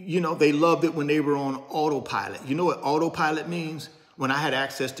 they loved it when they were on autopilot. You know what autopilot means? When I had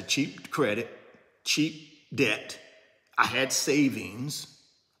access to cheap credit, cheap debt, I had savings.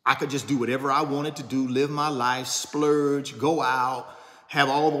 I could just do whatever I wanted to do, live my life, splurge, go out, have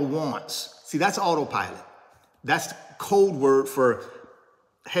all the wants. See, that's autopilot. That's code word for,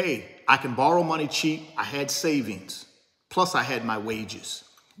 hey, I can borrow money cheap. I had savings. Plus I had my wages.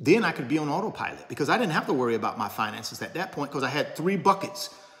 Then I could be on autopilot because I didn't have to worry about my finances at that point because I had 3 buckets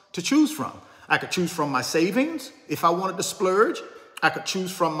to choose from. I could choose from my savings if I wanted to splurge. I could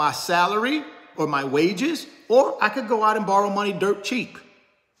choose from my salary or my wages, or I could go out and borrow money dirt cheap.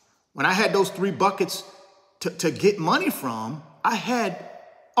 When I had those 3 buckets to get money from, I had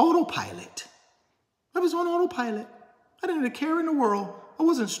autopilot. I was on autopilot. I didn't have a care in the world. I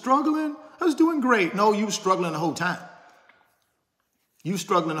wasn't struggling. I was doing great. No, you were struggling the whole time. You were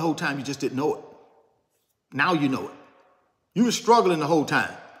struggling the whole time. You just didn't know it. Now you know it. You were struggling the whole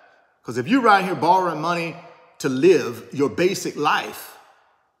time. Because if you're right here borrowing money to live your basic life,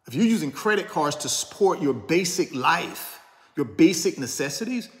 if you're using credit cards to support your basic life, your basic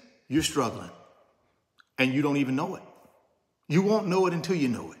necessities, you're struggling. And you don't even know it. You won't know it until you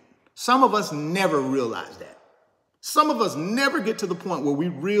know it. Some of us never realize that. Some of us never get to the point where we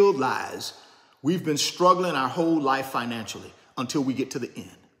realize we've been struggling our whole life financially until we get to the end.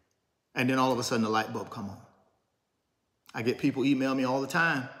 And then all of a sudden the light bulb come on. I get people email me all the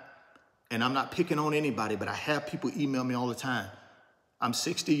time, and I'm not picking on anybody, but I have people email me all the time. I'm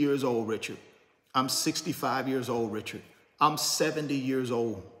 60 years old, Richard. I'm 65 years old, Richard. I'm 70 years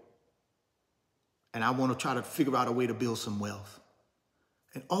old. And I want to try to figure out a way to build some wealth.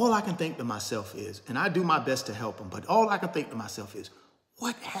 And all I can think to myself is, and I do my best to help them, but all I can think to myself is,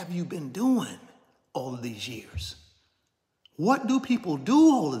 what have you been doing all of these years? What do people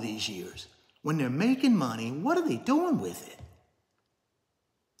do all of these years? When they're making money, what are they doing with it?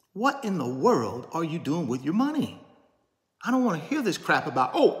 What in the world are you doing with your money? I don't want to hear this crap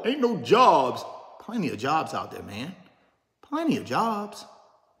about, oh, ain't no jobs. Plenty of jobs out there, man. Plenty of jobs.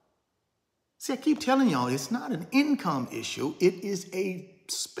 See, I keep telling y'all, it's not an income issue. It is a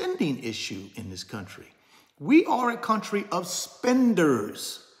spending issue in this country. We are a country of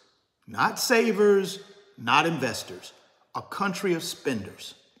spenders, not savers, not investors. A country of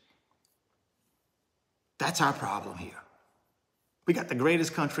spenders. That's our problem here. We got the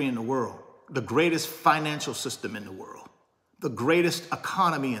greatest country in the world, the greatest financial system in the world, the greatest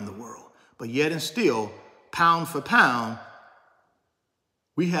economy in the world. But yet and still, pound for pound,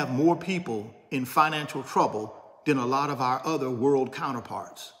 we have more people in financial trouble than a lot of our other world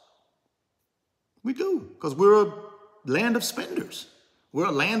counterparts. We do, because we're a land of spenders. We're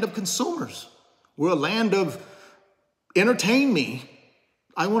a land of consumers. We're a land of entertain me.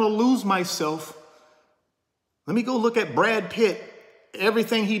 I want to lose myself. Let me go look at Brad Pitt,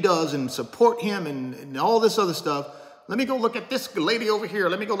 everything he does, and support him and all this other stuff. Let me go look at this lady over here.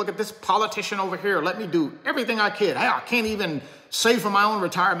 Let me go look at this politician over here. Let me do everything I can. I can't even save for my own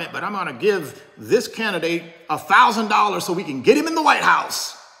retirement, but I'm going to give this candidate $1,000 so we can get him in the White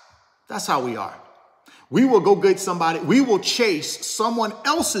House. That's how we are. We will go get somebody. We will chase someone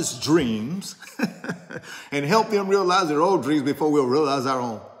else's dreams and help them realize their own dreams before we'll realize our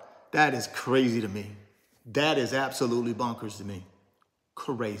own. That is crazy to me. That is absolutely bonkers to me.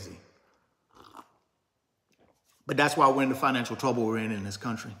 Crazy. But that's why we're in the financial trouble we're in this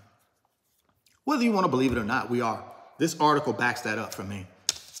country. Whether you want to believe it or not, we are. This article backs that up for me.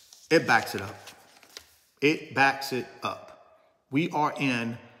 It backs it up. It backs it up. We are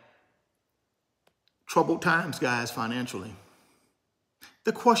in troubled times, guys, financially.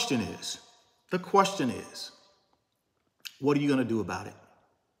 The question is, what are you going to do about it?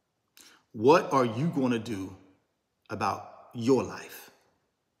 What are you going to do about your life,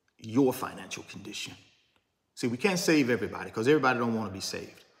 your financial condition? See, we can't save everybody because everybody don't want to be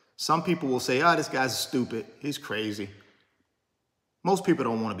saved. Some people will say, this guy's stupid. He's crazy. Most people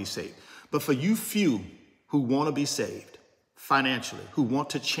don't want to be saved. But for you few who want to be saved financially, who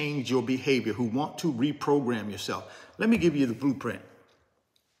want to change your behavior, who want to reprogram yourself, let me give you the blueprint.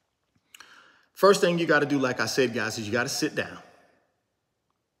 First thing you got to do, like I said, guys, is you got to sit down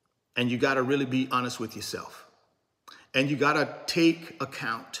and you got to really be honest with yourself. And you got to take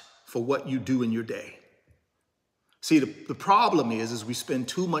account for what you do in your day. See, the problem is we spend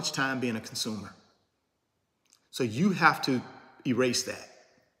too much time being a consumer. So you have to erase that.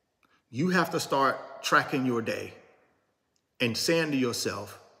 You have to start tracking your day and saying to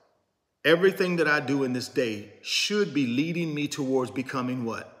yourself, everything that I do in this day should be leading me towards becoming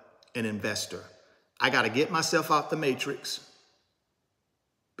what? An investor. I got to get myself out the matrix,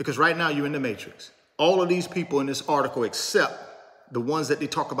 because right now you're in the matrix. All of these people in this article, except the ones that they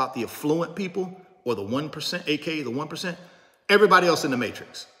talk about, the affluent people or the 1%, aka the 1%, everybody else in the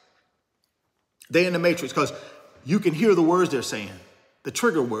matrix. They in the matrix because you can hear the words they're saying. The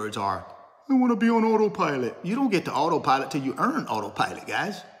trigger words are, I want to be on autopilot. You don't get to autopilot till you earn autopilot,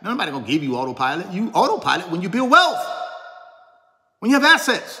 guys. Nobody gonna give you autopilot. You autopilot when you build wealth, when you have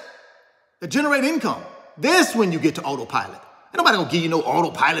assets that generate income. That's when you get to autopilot. Ain't nobody gonna give you no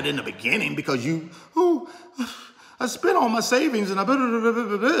autopilot in the beginning because I spent all my savings and I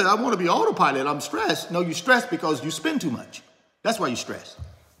want to be autopilot. I'm stressed. No, you're stressed because you spend too much. That's why you're stressed.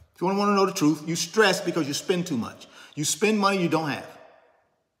 If you want to know the truth, you stress because you spend too much. You spend money you don't have.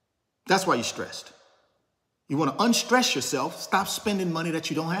 That's why you're stressed. You want to unstress yourself. Stop spending money that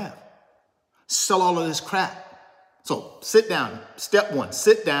you don't have. Sell all of this crap. So sit down. Step one,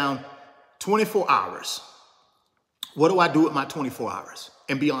 sit down 24 hours. What do I do with my 24 hours?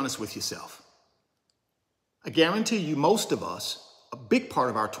 And be honest with yourself. I guarantee you, most of us, a big part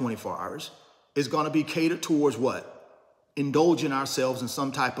of our 24 hours is going to be catered towards what? Indulging ourselves in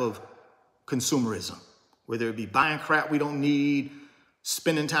some type of consumerism, whether it be buying crap we don't need,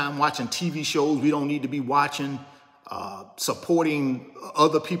 spending time watching TV shows we don't need to be watching, supporting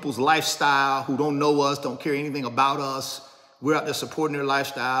other people's lifestyle who don't know us, don't care anything about us. We're out there supporting their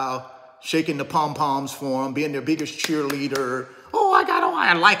lifestyle, shaking the pom-poms for them, being their biggest cheerleader. Oh,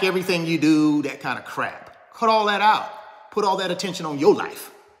 I like everything you do, that kind of crap. Cut all that out. Put all that attention on your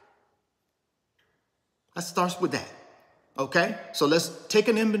life. That starts with that, okay? So let's take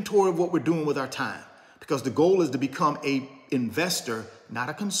an inventory of what we're doing with our time, because the goal is to become an investor, not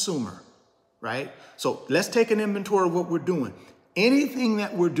a consumer, right? So let's take an inventory of what we're doing. Anything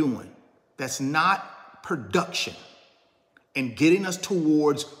that we're doing that's not production and getting us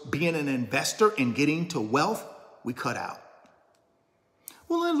towards being an investor and getting to wealth, we cut out.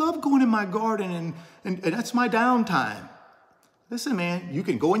 Well, I love going in my garden and that's my downtime. Listen, man, you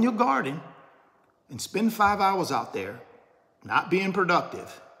can go in your garden and spend 5 hours out there not being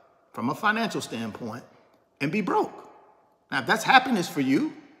productive from a financial standpoint and be broke. Now, if that's happiness for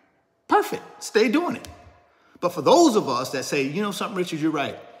you, perfect. Stay doing it. But for those of us that say, you know something, Richard, you're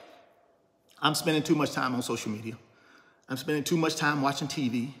right. I'm spending too much time on social media. I'm spending too much time watching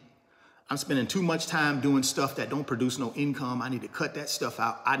TV. I'm spending too much time doing stuff that don't produce no income. I need to cut that stuff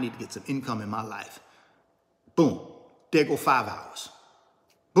out. I need to get some income in my life. Boom. There go 5 hours.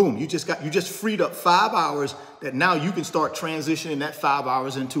 Boom. You just freed up 5 hours that now you can start transitioning that 5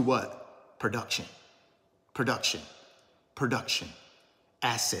 hours into what? Production. Production. Production.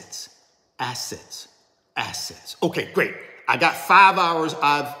 Assets. Assets. Assets. Okay, great. I got 5 hours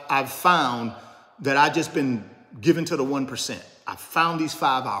I've found that I just been given to the 1%. I found these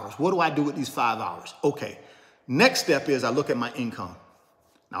 5 hours. What do I do with these 5 hours? Okay. Next step is I look at my income.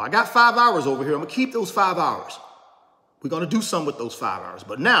 Now I got 5 hours over here. I'm going to keep those 5 hours. We're going to do something with those 5 hours.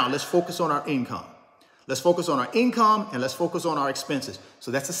 But now let's focus on our income. Let's focus on our income and let's focus on our expenses.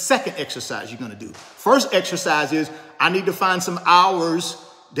 So that's the second exercise you're going to do. First exercise is I need to find some hours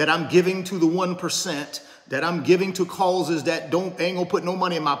that I'm giving to the 1%, that I'm giving to causes that ain't going to put no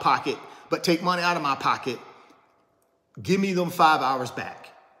money in my pocket, but take money out of my pocket. Give me them 5 hours back.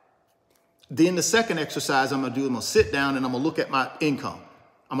 Then the second exercise I'm going to do, I'm going to sit down and I'm going to look at my income.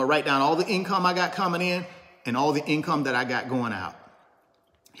 I'm going to write down all the income I got coming in and all the income that I got going out.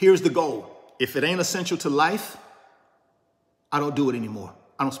 Here's the goal. If it ain't essential to life, I don't do it anymore.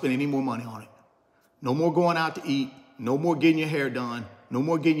 I don't spend any more money on it. No more going out to eat. No more getting your hair done. No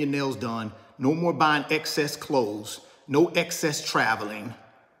more getting your nails done. No more buying excess clothes. No excess traveling.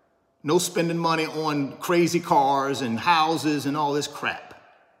 No spending money on crazy cars and houses and all this crap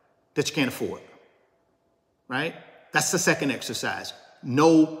that you can't afford, right? That's the second exercise.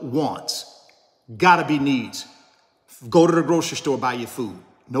 No wants. Gotta be needs. Go to the grocery store, buy your food.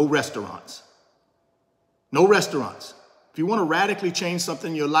 No restaurants. No restaurants. If you want to radically change something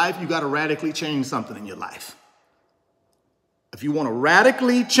in your life, you got to radically change something in your life. If you want to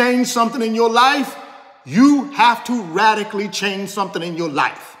radically change something in your life, you have to radically change something in your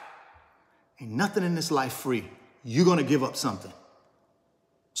life. Ain't nothing in this life free. You're going to give up something.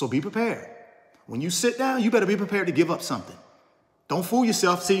 So be prepared. When you sit down, you better be prepared to give up something. Don't fool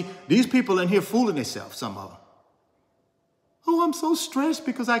yourself. See, these people in here fooling themselves, some of them. Oh, I'm so stressed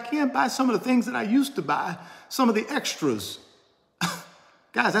because I can't buy some of the things that I used to buy, some of the extras.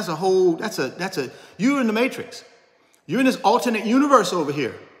 Guys, you're in the matrix. You're in this alternate universe over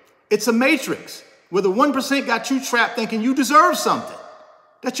here. It's a matrix where the 1% got you trapped thinking you deserve something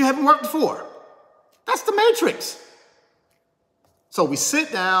that you haven't worked for. That's the matrix. So we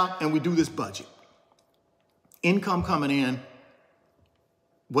sit down and we do this budget. Income coming in,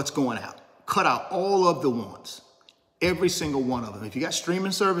 what's going out? Cut out all of the ones, every single one of them. If you got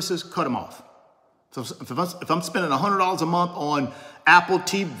streaming services, cut them off. So if I'm spending $100 a month on Apple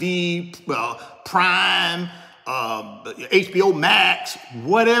TV, Prime, HBO Max,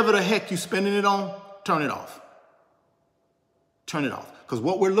 whatever the heck you're spending it on, turn it off. Turn it off. Because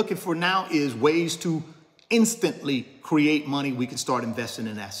what we're looking for now is ways to instantly create money we can start investing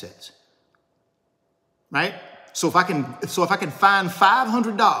in assets. Right? So if I can find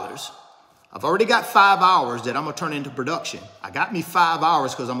 $500, I've already got 5 hours that I'm gonna turn into production. I got me 5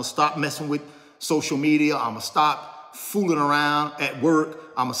 hours because I'm gonna stop messing with social media. I'm gonna stop fooling around at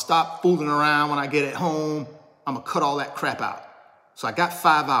work. I'm gonna stop fooling around when I get at home. I'm gonna cut all that crap out. So I got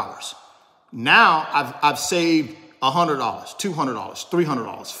 5 hours. Now I've saved $100, $200,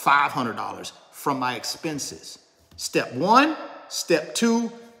 $300, $500 from my expenses. Step 1, step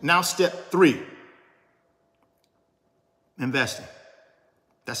 2, now step 3. Investing.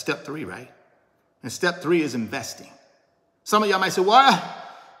 That's step 3, right? And step 3 is investing. Some of y'all might say, well,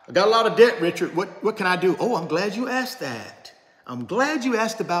 I got a lot of debt, Richard. What can I do? Oh, I'm glad you asked that. I'm glad you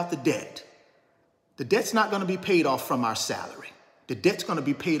asked about the debt. The debt's not going to be paid off from our salary. The debt's going to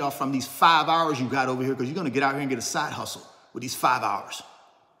be paid off from these 5 hours you got over here because you're going to get out here and get a side hustle with these 5 hours.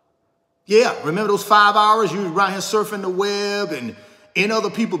 Yeah, remember those 5 hours you were around here surfing the web and in other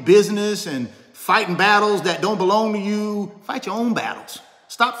people's business and fighting battles that don't belong to you? Fight your own battles.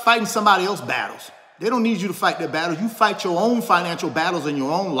 Stop fighting somebody else's battles. They don't need you to fight their battles. You fight your own financial battles in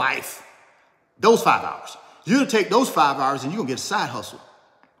your own life. Those 5 hours. You're going to take those 5 hours and you're going to get a side hustle.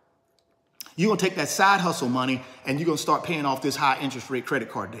 You're going to take that side hustle money and you're going to start paying off this high interest rate credit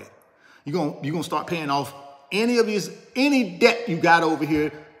card debt. You're going to start paying off any debt you got over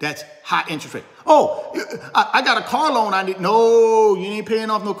here that's high interest rate. Oh, I got a car loan I need. No, you ain't paying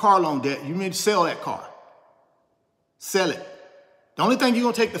off no car loan debt. You need to sell that car. Sell it. The only thing you're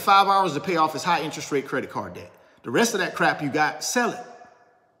going to take the 5 hours to pay off is high interest rate credit card debt. The rest of that crap you got, sell it.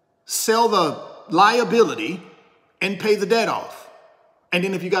 Sell the liability and pay the debt off. And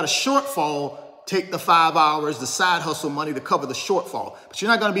then if you got a shortfall, take the 5 hours, the side hustle money to cover the shortfall. But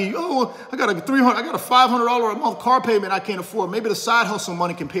you're not going to be, oh, I got a $500 a month car payment I can't afford. Maybe the side hustle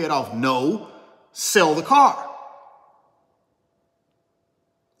money can pay it off. No, sell the car.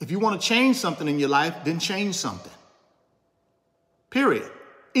 If you want to change something in your life, then change something. Period.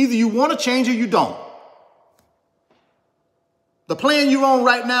 Either you want to change or you don't. The plan you're on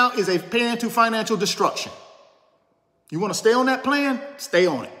right now is a plan to financial destruction. You want to stay on that plan? Stay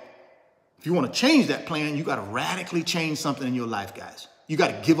on it. If you want to change that plan, you got to radically change something in your life, guys. You got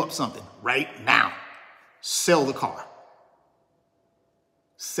to give up something right now. Sell the car.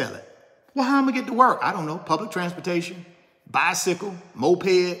 Sell it. Well, how am I going to get to work? I don't know. Public transportation, bicycle, moped.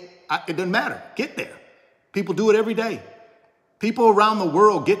 It doesn't matter. Get there. People do it every day. People around the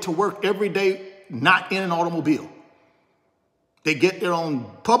world get to work every day, not in an automobile. They get there on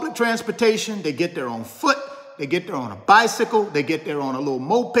public transportation. They get there on foot. They get there on a bicycle. They get there on a little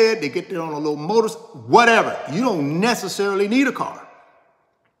moped. They get there on a little motor, whatever. You don't necessarily need a car.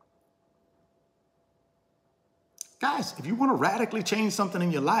 Guys, if you want to radically change something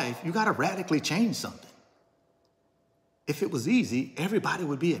in your life, you got to radically change something. If it was easy, everybody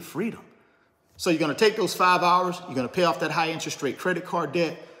would be at freedom. So you're going to take those 5 hours. You're going to pay off that high interest rate credit card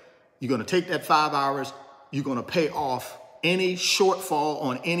debt. You're going to take that 5 hours. You're going to pay off any shortfall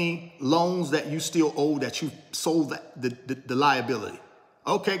on any loans that you still owe that you sold the liability.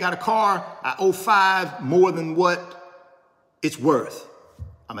 Okay, got a car. I owe 5 more than what it's worth.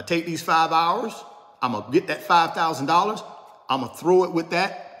 I'm going to take these 5 hours. I'm going to get that $5,000. I'm going to throw it with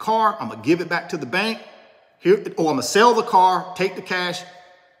that car. I'm going to give it back to the bank. Or I'm going to sell the car, take the cash,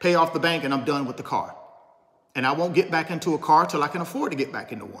 pay off the bank, and I'm done with the car. And I won't get back into a car till I can afford to get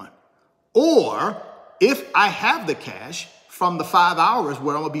back into one. Or if I have the cash from the 5 hours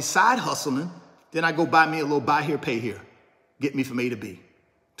where I'm going to be side hustling, then I go buy me a little buy here, pay here. Get me from A to B.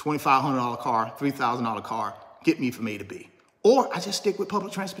 $2,500 car, $3,000 car, get me from A to B. Or I just stick with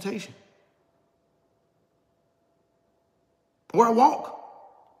public transportation. Or I walk.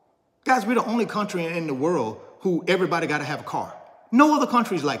 Guys, we're the only country in the world who everybody got to have a car. No other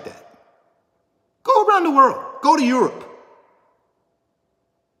countries like that. Go around the world. Go to Europe.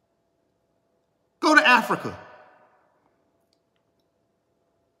 Go to Africa.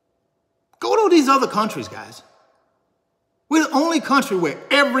 other countries, guys. We're the only country where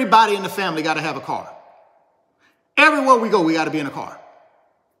everybody in the family got to have a car. Everywhere we go, we got to be in a car.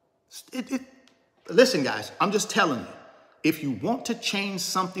 Listen, guys, I'm just telling you, if you want to change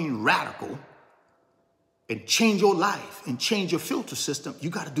something radical and change your life and change your filter system, you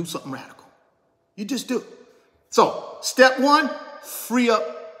got to do something radical. You just do. So step one, free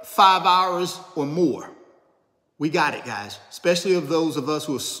up 5 hours or more. We got it, guys, especially of those of us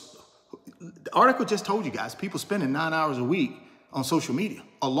who are, the article just told you guys, people spending 9 hours a week on social media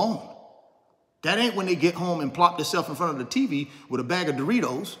alone. That ain't when they get home and plop themselves in front of the TV with a bag of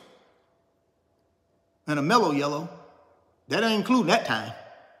Doritos and a Mellow Yellow. That ain't including that time.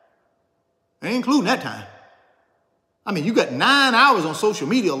 That ain't including that time. I mean, you got 9 hours on social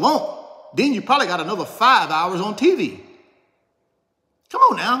media alone. Then you probably got another 5 hours on TV. Come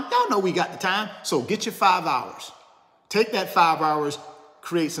on now. Y'all know we got the time. So get your 5 hours. Take that 5 hours,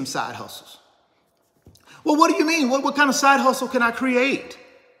 create some side hustles. Well, what do you mean? What kind of side hustle can I create?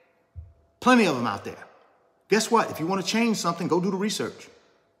 Plenty of them out there. Guess what? If you want to change something, go do the research.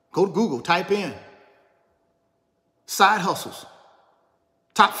 Go to Google, type in side hustles.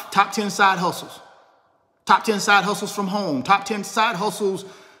 Top 10 side hustles. Top 10 side hustles from home. Top 10 side hustles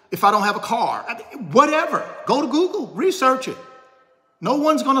if I don't have a car. Whatever. Go to Google, research it. No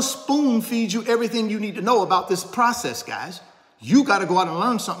one's going to spoon feed you everything you need to know about this process, guys. You got to go out and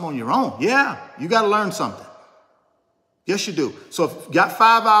learn something on your own. Yeah, you got to learn something. Yes, you do. So if you got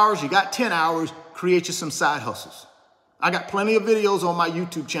 5 hours, you got 10 hours, create you some side hustles. I got plenty of videos on my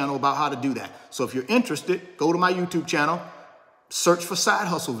YouTube channel about how to do that. So if you're interested, go to my YouTube channel, search for side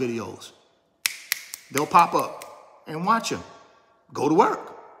hustle videos. They'll pop up and watch them. Go to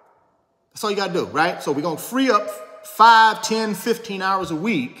work. That's all you got to do, right? So we're going to free up 5, 10, 15 hours a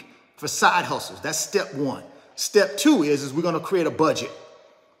week for side hustles. That's step one. Step two is we're going to create a budget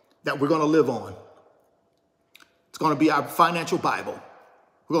that we're going to live on. It's going to be our financial Bible.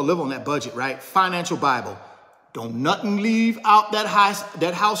 We're going to live on that budget, right? Financial Bible. Don't nothing leave out that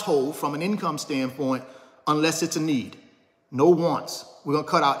household from an income standpoint unless it's a need. No wants. We're going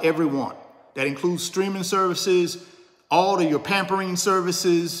to cut out every want. That includes streaming services, all of your pampering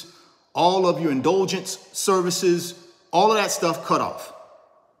services, all of your indulgence services, all of that stuff cut off.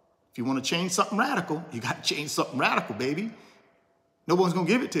 If you want to change something radical, you got to change something radical, baby. No one's going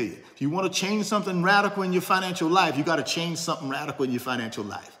to give it to you. If you want to change something radical in your financial life, you got to change something radical in your financial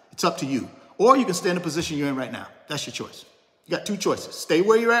life. It's up to you. Or you can stay in the position you're in right now. That's your choice. You got two choices. Stay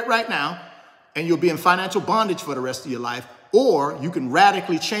where you're at right now, and you'll be in financial bondage for the rest of your life. Or you can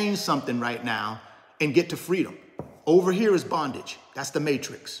radically change something right now and get to freedom. Over here is bondage. That's the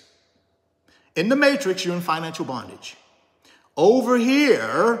matrix. In the matrix, you're in financial bondage. Over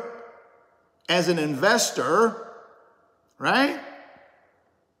here, as an investor, right?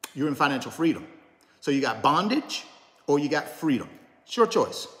 You're in financial freedom. So you got bondage or you got freedom. It's your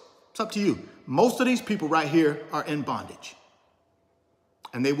choice. It's up to you. Most of these people right here are in bondage.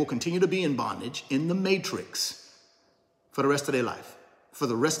 And they will continue to be in bondage in the matrix for the rest of their life. For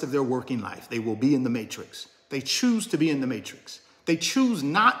the rest of their working life, they will be in the matrix. They choose to be in the matrix. They choose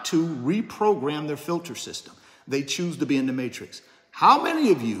not to reprogram their filter system. They choose to be in the matrix. How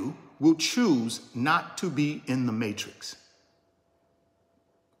many of you will choose not to be in the matrix?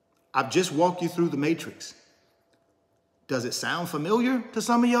 I've just walked you through the matrix. Does it sound familiar to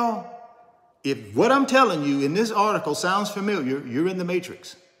some of y'all? If what I'm telling you in this article sounds familiar, you're in the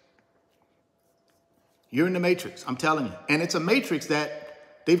matrix. You're in the matrix, I'm telling you. And it's a matrix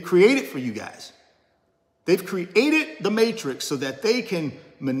that they've created for you guys. They've created the matrix so that they can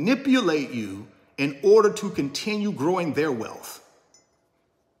manipulate you in order to continue growing their wealth.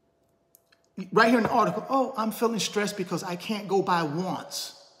 Right here in the article, oh, I'm feeling stressed because I can't go buy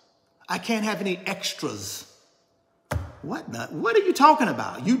wants. I can't have any extras. What are you talking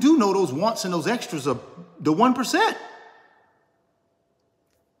about? You do know those wants and those extras are the 1%.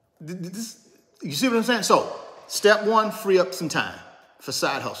 You see what I'm saying? So step one, free up some time for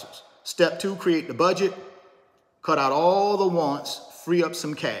side hustles. Step two, create the budget, cut out all the wants, free up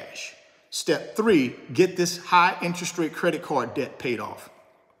some cash. Step three, get this high interest rate credit card debt paid off.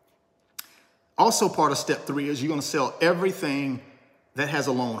 Also part of step three is you're going to sell everything that has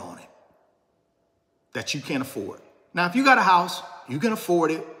a loan on it that you can't afford. Now, if you got a house, you can afford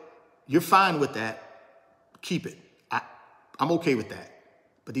it, you're fine with that, keep it. I'm okay with that.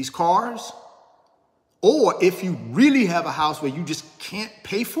 But these cars, or if you really have a house where you just can't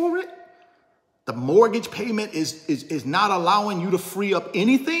pay for it, the mortgage payment is not allowing you to free up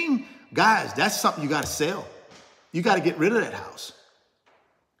anything, guys, that's something you got to sell. You got to get rid of that house.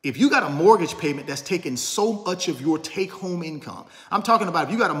 If you got a mortgage payment that's taking so much of your take-home income, I'm talking about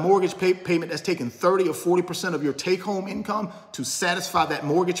if you got a mortgage payment that's taking 30 or 40% of your take-home income to satisfy that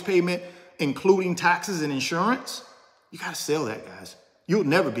mortgage payment, including taxes and insurance, you got to sell that, guys. You'll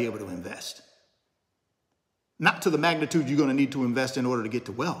never be able to invest. Not to the magnitude you're going to need to invest in order to get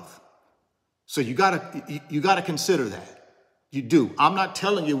to wealth. So you got to consider that. You do. I'm not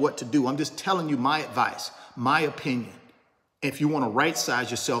telling you what to do. I'm just telling you my advice, my opinion. If you want to right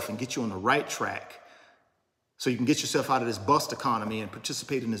size yourself and get you on the right track so you can get yourself out of this bust economy and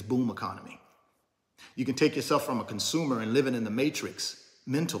participate in this boom economy. You can take yourself from a consumer and living in the matrix,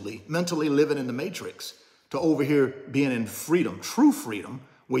 mentally living in the matrix, to over here being in freedom, true freedom,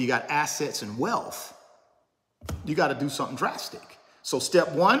 where you got assets and wealth. You got to do something drastic. So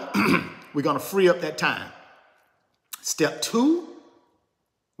step one, we're going to free up that time. Step two,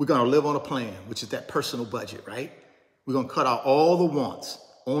 we're going to live on a plan, which is that personal budget, right? We're going to cut out all the wants.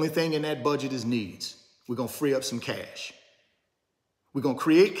 Only thing in that budget is needs. We're going to free up some cash. We're going to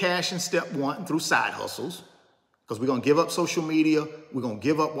create cash in step one through side hustles, because we're going to give up social media. We're going to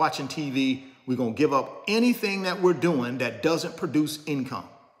give up watching TV. We're going to give up anything that we're doing that doesn't produce income.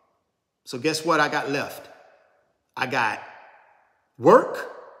 So guess what I got left? I got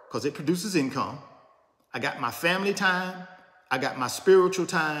work, because it produces income. I got my family time. I got my spiritual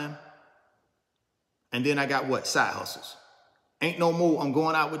time. And then I got what? Side hustles. Ain't no more I'm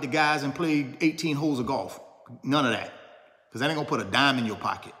going out with the guys and play 18 holes of golf. None of that. Because that ain't going to put a dime in your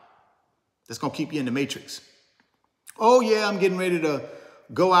pocket. That's going to keep you in the matrix. Oh, yeah, I'm getting ready to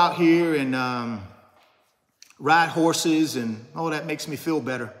go out here and ride horses, and oh, that makes me feel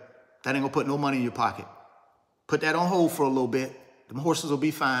better. That ain't going to put no money in your pocket. Put that on hold for a little bit. Them horses will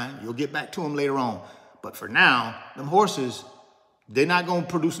be fine. You'll get back to them later on. But for now, them horses, they're not going to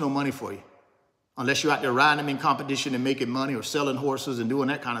produce no money for you. Unless you're out there riding them in competition and making money, or selling horses and doing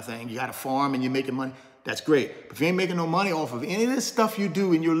that kind of thing. You got a farm and you're making money. That's great. But if you ain't making no money off of any of this stuff you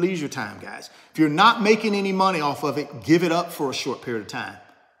do in your leisure time, guys, if you're not making any money off of it, give it up for a short period of time.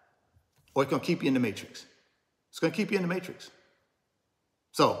 Or it's going to keep you in the matrix. It's going to keep you in the matrix.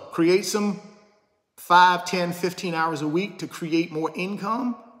 So create some 5, 10, 15 hours a week to create more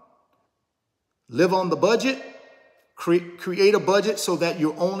income. Live on the budget. Create a budget so that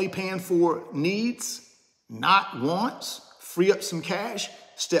you're only paying for needs, not wants. Free up some cash.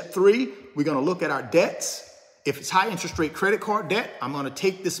 Step 3, we're going to look at our debts. If it's high interest rate credit card debt, I'm going to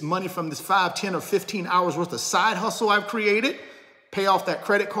take this money from this 5, 10, or 15 hours worth of side hustle I've created, pay off that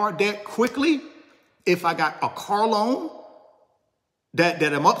credit card debt quickly. If I got a car loan that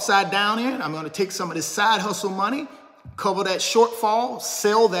I'm upside down in, I'm going to take some of this side hustle money, cover that shortfall,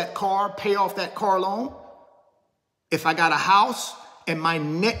 sell that car, pay off that car loan. If I got a house and my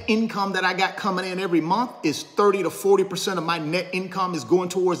net income that I got coming in every month is 30 to 40% of my net income is going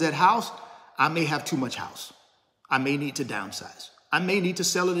towards that house, I may have too much house. I may need to downsize. I may need to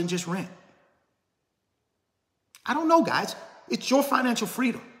sell it and just rent. I don't know, guys. It's your financial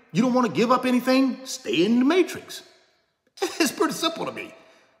freedom. You don't want to give up anything? Stay in the matrix. It's pretty simple to me.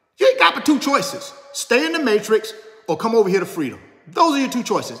 You ain't got but two choices. Stay in the matrix or come over here to freedom. Those are your two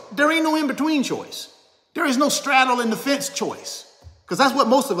choices. There ain't no in-between choice. There is no straddle in the fence choice, because that's what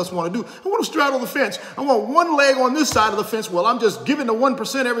most of us want to do. I want to straddle the fence. I want one leg on this side of the fence. Well, I'm just giving the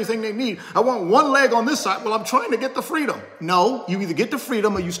 1% everything they need. I want one leg on this side. Well, I'm trying to get the freedom. No, you either get the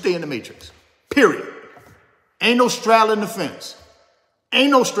freedom or you stay in the matrix. Period. Ain't no straddling the fence.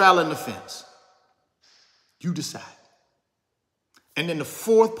 Ain't no straddling the fence. You decide. And then the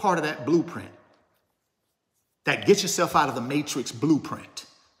fourth part of that blueprint, that gets yourself out of the matrix blueprint.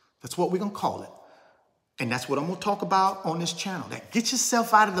 That's what we're going to call it. And that's what I'm going to talk about on this channel. That gets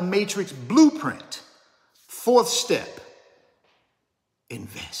yourself out of the matrix blueprint. Fourth step,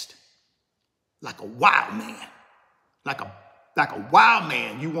 invest. Like a wild man. Like a wild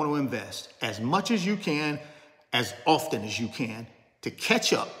man, you want to invest as much as you can, as often as you can, to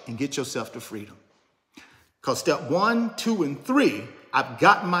catch up and get yourself to freedom. Because step 1, 2, and 3, I've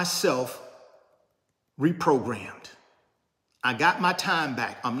gotten myself reprogrammed. I got my time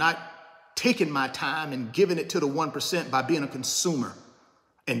back. I'm not taking my time and giving it to the 1% by being a consumer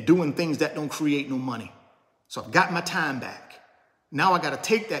and doing things that don't create no money. So I've got my time back. Now I got to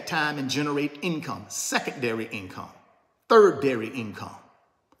take that time and generate income, secondary income, thirdary income.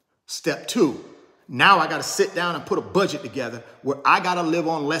 Step 2, now I got to sit down and put a budget together where I got to live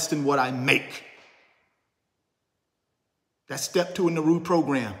on less than what I make. That's step 2 in the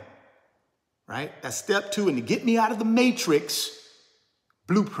reprogram, right? That's step 2, and to get me out of the matrix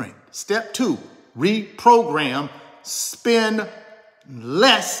blueprint. Step 2, reprogram, spend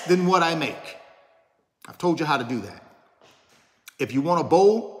less than what I make. I've told you how to do that. If you want a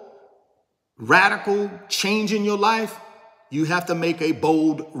bowl radical change in your life, you have to make a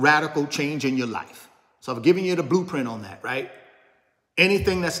bold, radical change in your life. So I've given you the blueprint on that, right?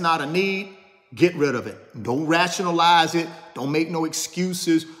 Anything that's not a need, get rid of it. Don't rationalize it. Don't make no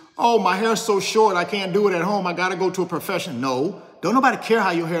excuses. Oh, my hair's so short, I can't do it at home. I got to go to a professional. No, don't nobody care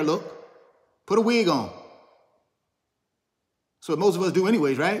how your hair look. Put a wig on. That's what most of us do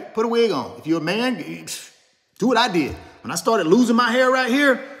anyways, right? Put a wig on. If you're a man, do what I did. When I started losing my hair right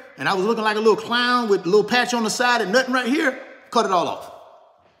here, and I was looking like a little clown with a little patch on the side and nothing right here, cut it all off.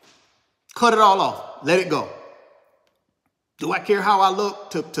 Cut it all off. Let it go. Do I care how I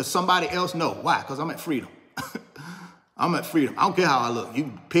look to somebody else? No. Why? Because I'm at freedom. I'm at freedom. I don't care how I look.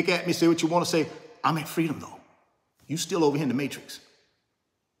 You pick at me, say what you want to say. I'm at freedom, though. You still over here in the matrix.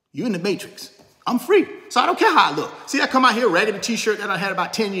 You in the matrix. I'm free. So I don't care how I look. See, I come out here, raggedy t-shirt that I had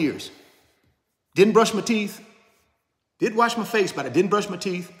about 10 years. Didn't brush my teeth. Did wash my face, but I didn't brush my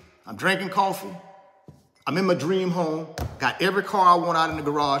teeth. I'm drinking coffee. I'm in my dream home. Got every car I want out in the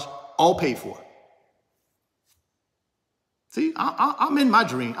garage, all paid for. See, I'm in my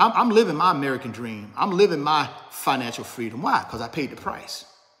dream. I'm living my American dream. I'm living my financial freedom. Why? Because I paid the price.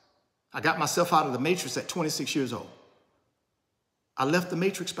 I got myself out of the matrix at 26 years old. I left the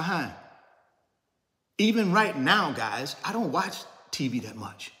matrix behind. Even right now, guys, I don't watch TV that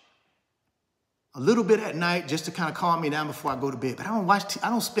much. A little bit at night just to kind of calm me down before I go to bed. But I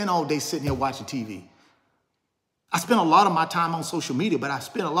don't spend all day sitting here watching TV. I spend a lot of my time on social media, but I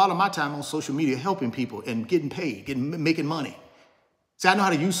spend a lot of my time on social media helping people and getting paid, making money. See, I know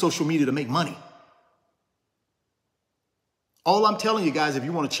how to use social media to make money. All I'm telling you guys, if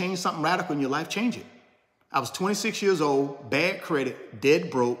you want to change something radical in your life, change it. I was 26 years old, bad credit, dead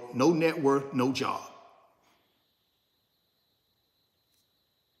broke, no net worth, no job.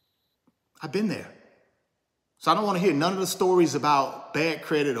 I've been there. So I don't want to hear none of the stories about bad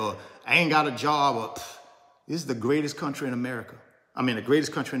credit or I ain't got a job or this is the greatest country in America. I mean, the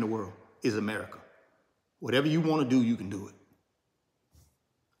greatest country in the world is America. Whatever you want to do, you can do it.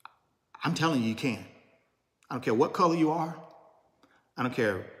 I'm telling you, you can. I don't care what color you are. I don't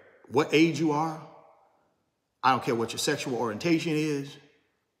care what age you are. I don't care what your sexual orientation is.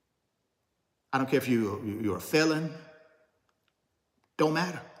 I don't care if you're a felon. Don't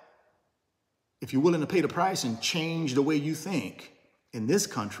matter. If you're willing to pay the price and change the way you think in this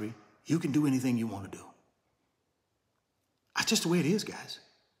country, you can do anything you want to do. That's just the way it is, guys.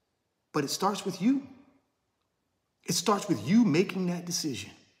 But it starts with you. It starts with you making that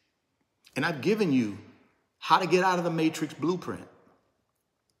decision. And I've given you how to get out of the matrix blueprint.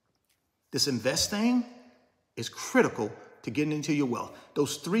 This invest thing is critical to getting into your wealth.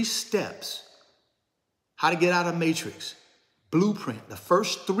 Those 3 steps, how to get out of the matrix, blueprint, the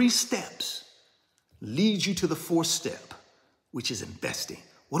first 3 steps leads you to the 4th step, which is investing.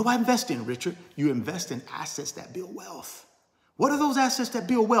 What do I invest in, Richard? You invest in assets that build wealth. What are those assets that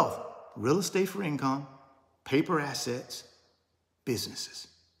build wealth? Real estate for income, paper assets, businesses.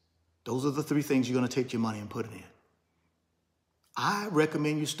 Those are the 3 things you're going to take your money and put it in. I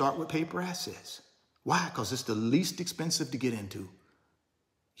recommend you start with paper assets. Why? Because it's the least expensive to get into.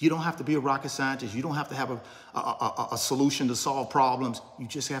 You don't have to be a rocket scientist. You don't have to have a solution to solve problems. You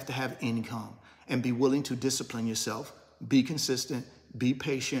just have to have income and be willing to discipline yourself, be consistent, be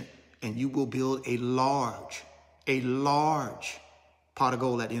patient, and you will build a large pot of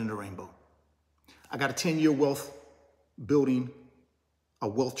gold at the end of the rainbow. I got a 10-year wealth building, a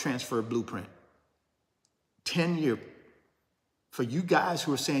wealth transfer blueprint. 10-year. For you guys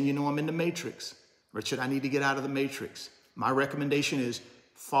who are saying, you know, I'm in the matrix. Richard, I need to get out of the matrix. My recommendation is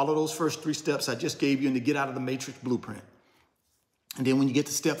follow those first 3 steps I just gave you in the get out of the matrix blueprint. And then when you get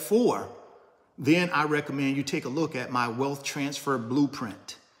to step 4, then I recommend you take a look at my wealth transfer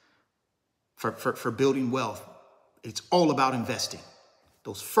blueprint for building wealth. It's all about investing.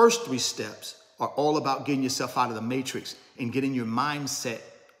 Those first 3 steps are all about getting yourself out of the matrix and getting your mindset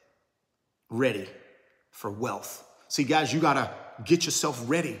ready for wealth. See, guys, you got to get yourself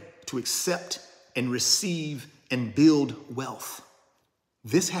ready to accept and receive and build wealth.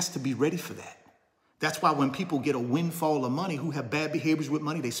 This has to be ready for that. That's why when people get a windfall of money who have bad behaviors with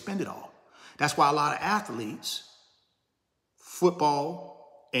money, they spend it all. That's why a lot of athletes,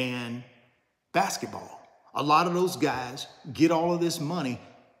 football and basketball, a lot of those guys get all of this money,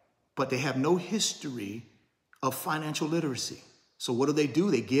 but they have no history of financial literacy. So what do?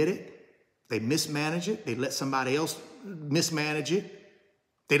 They get it. They mismanage it. They let somebody else mismanage it.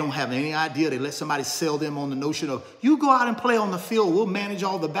 They don't have any idea. They let somebody sell them on the notion of, you go out and play on the field. We'll manage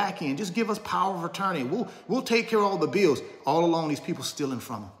all the back end. Just give us power of attorney. We'll take care of all the bills. All along, these people stealing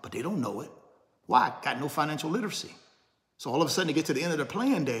from them, but they don't know it. Why? Got no financial literacy. So all of a sudden, they get to the end of their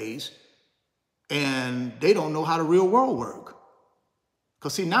playing days, and they don't know how the real world works.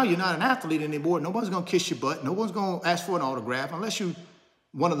 Because see, now you're not an athlete anymore. Nobody's going to kiss your butt. No one's going to ask for an autograph unless you're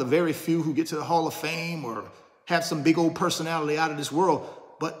one of the very few who get to the Hall of Fame or have some big old personality out of this world.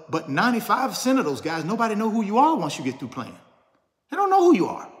 But 95% of those guys, nobody know who you are once you get through playing. They don't know who you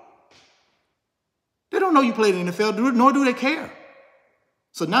are. They don't know you played in the NFL, nor do they care.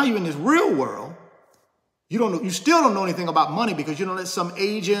 So now you're in this real world. You still don't know anything about money because you don't let some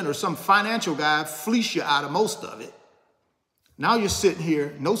agent or some financial guy fleece you out of most of it. Now you're sitting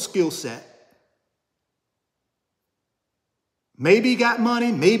here, no skill set. Maybe got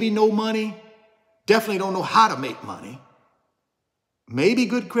money, maybe no money. Definitely don't know how to make money. Maybe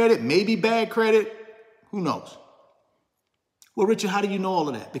good credit, maybe bad credit. Who knows? Well, Richard, how do you know all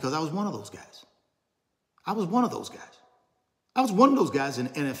of that? Because I was one of those guys. I was one of those guys. I was one of those guys in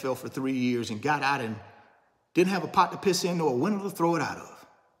the NFL for 3 years and got out and didn't have a pot to piss in or a window to throw it out of.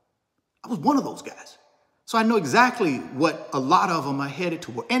 I was one of those guys. So I know exactly what a lot of them are headed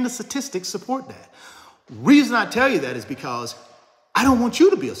toward. And the statistics support that. Reason I tell you that is because I don't want you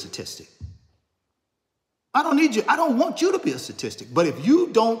to be a statistic. I don't need you. I don't want you to be a statistic. But if you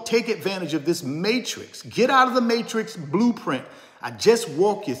don't take advantage of this matrix, get out of the matrix blueprint I just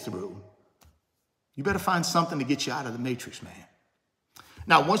walked you through, you better find something to get you out of the matrix, man.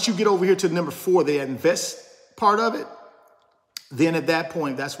 Now, once you get over here to number 4, the invest part of it, then at that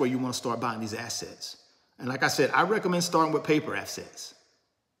point, that's where you want to start buying these assets. And like I said, I recommend starting with paper assets.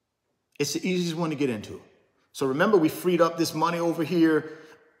 It's the easiest one to get into. So remember, we freed up this money over here.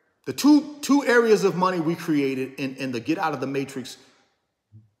 The two areas of money we created in the get out of the matrix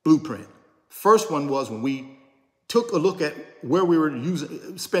blueprint. First one was when we took a look at where we were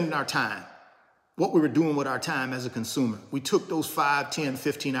spending our time, what we were doing with our time as a consumer. We took those 5, 10,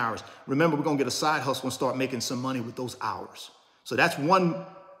 15 hours. Remember, we're going to get a side hustle and start making some money with those hours. So that's one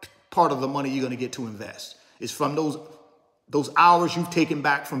part of the money you're going to get to invest. Is from those hours you've taken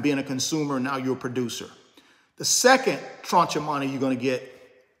back from being a consumer and now you're a producer. The second tranche of money you're going to get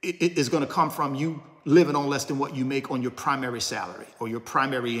is going to come from you living on less than what you make on your primary salary or your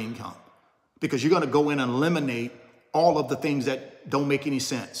primary income. Because you're going to go in and eliminate all of the things that don't make any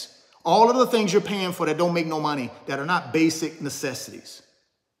sense. All of the things you're paying for that don't make no money, that are not basic necessities.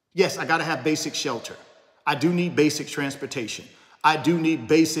 Yes, I got to have basic shelter. I do need basic transportation. I do need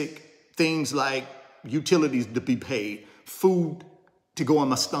basic things like utilities to be paid, food to go on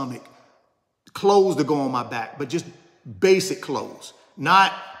my stomach, clothes to go on my back, but just basic clothes,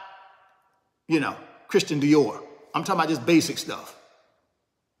 not, Christian Dior. I'm talking about just basic stuff.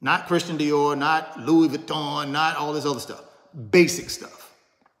 Not Christian Dior, not Louis Vuitton, not all this other stuff. Basic stuff.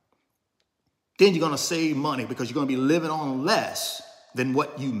 Then you're going to save money because you're going to be living on less than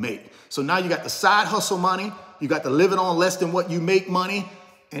what you make. So now you got the side hustle money, you got the living on less than what you make money,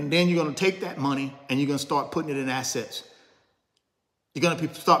 and then you're going to take that money and you're going to start putting it in assets. You're going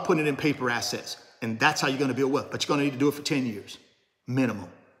to start putting it in paper assets, and that's how you're going to build wealth. But you're going to need to do it for 10 years, minimum.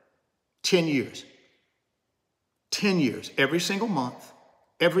 10 years. 10 years, every single month,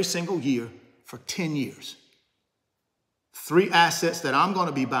 every single year for 10 years. 3 assets that I'm going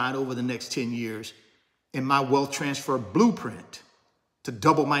to be buying over the next 10 years in my wealth transfer blueprint to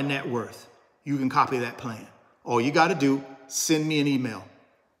double my net worth. You can copy that plan. All you got to do, send me an email.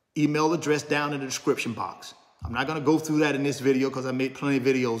 Email address down in the description box. I'm not going to go through that in this video because I made plenty of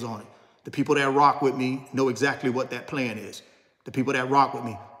videos on it. The people that rock with me know exactly what that plan is. The people that rock with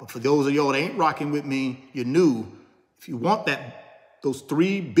me. But for those of y'all that ain't rocking with me, you're new. If you want those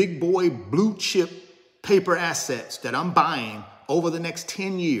 3 big boy blue chip paper assets that I'm buying over the next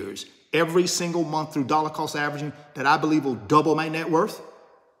 10 years, every single month through dollar cost averaging, that I believe will double my net worth,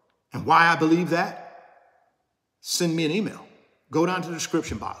 and why I believe that, send me an email. Go down to the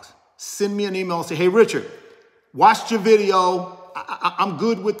description box. Send me an email and say, hey, Richard, watched your video. I'm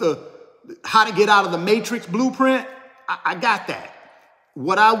good with the how to get out of the matrix blueprint. I got that.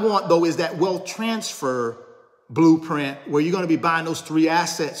 What I want, though, is that wealth transfer blueprint where you're going to be buying those 3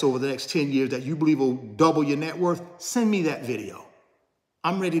 assets over the next 10 years that you believe will double your net worth. Send me that video.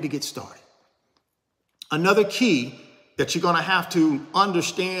 I'm ready to get started. Another key that you're going to have to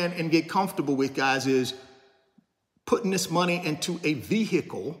understand and get comfortable with, guys, is putting this money into a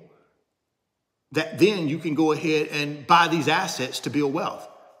vehicle that then you can go ahead and buy these assets to build wealth.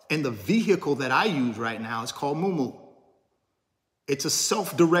 And the vehicle that I use right now is called Moomoo. It's a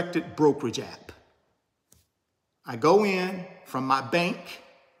self-directed brokerage app. I go in from my bank,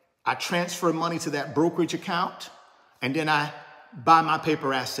 I transfer money to that brokerage account, and then I buy my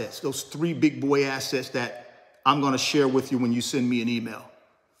paper assets, those 3 big boy assets that I'm going to share with you when you send me an email.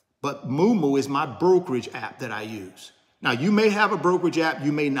 But Moomoo is my brokerage app that I use. Now, you may have a brokerage app,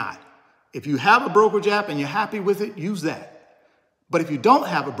 you may not. If you have a brokerage app and you're happy with it, use that. But if you don't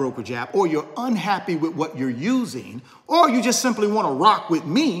have a brokerage app, or you're unhappy with what you're using, or you just simply want to rock with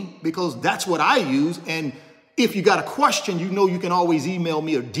me because that's what I use, and if you got a question, you know you can always email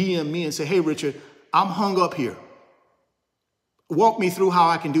me or DM me and say, hey, Richard, I'm hung up here. Walk me through how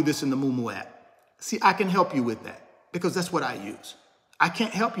I can do this in the Moomoo app. See, I can help you with that because that's what I use. I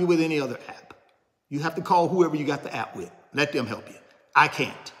can't help you with any other app. You have to call whoever you got the app with. Let them help you. I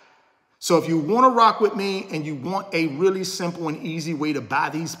can't. So if you want to rock with me and you want a really simple and easy way to buy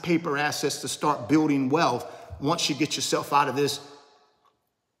these paper assets to start building wealth once you get yourself out of this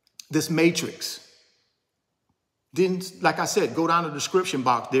matrix, then, like I said, go down to the description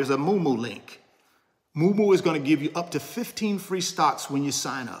box. There's a Moomoo link. Moomoo is going to give you up to 15 free stocks when you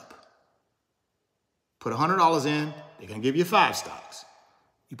sign up. Put $100 in, they're going to give you 5 stocks.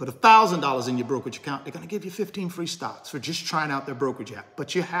 You put $1,000 in your brokerage account, they're going to give you 15 free stocks for just trying out their brokerage app.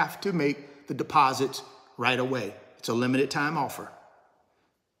 But you have to make the deposits right away. It's a limited time offer.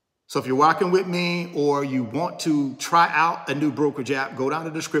 So if you're working with me or you want to try out a new brokerage app, go down to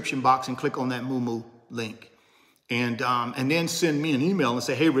the description box and click on that Moomoo link. And then send me an email and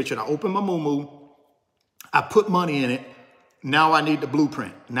say, hey, Richard, I opened my Moomoo. I put money in it. Now I need the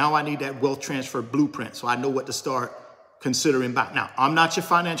blueprint. Now I need that wealth transfer blueprint so I know what to start considering buying. Now, I'm not your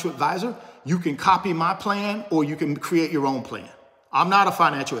financial advisor. You can copy my plan or you can create your own plan. I'm not a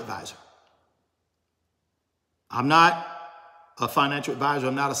financial advisor. I'm not a financial advisor.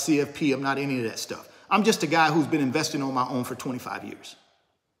 I'm not a CFP. I'm not any of that stuff. I'm just a guy who's been investing on my own for 25 years.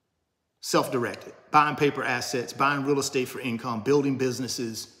 Self-directed, buying paper assets, buying real estate for income, building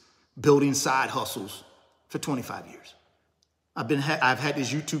businesses, building side hustles for 25 years. I've had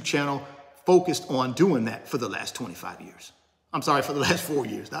this YouTube channel focused on doing that for the last 25 years. I'm sorry, for the last 4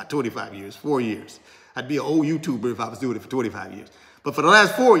 years, not 25 years, 4 years. I'd be an old YouTuber if I was doing it for 25 years. But for the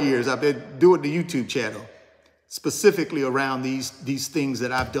last 4 years, I've been doing the YouTube channel specifically around these things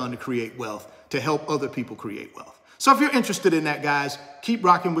that I've done to create wealth, to help other people create wealth. So if you're interested in that, guys, keep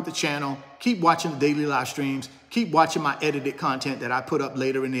rocking with the channel, keep watching the daily live streams, keep watching my edited content that I put up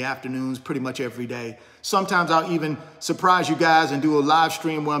later in the afternoons pretty much every day. Sometimes I'll even surprise you guys and do a live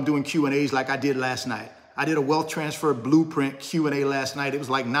stream where I'm doing Q&As like I did last night. I did a wealth transfer blueprint Q&A last night. It was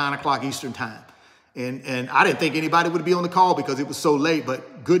like 9 o'clock Eastern time. And I didn't think anybody would be on the call because it was so late,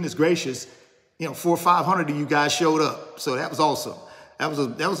 but goodness gracious, 400 or 500 of you guys showed up. So that was awesome. That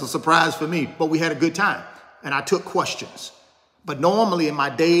was a surprise for me, but we had a good time. And I took questions. But normally in my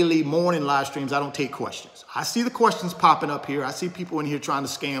daily morning live streams, I don't take questions. I see the questions popping up here. I see people in here trying to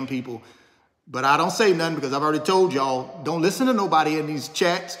scam people. But I don't say nothing because I've already told y'all, don't listen to nobody in these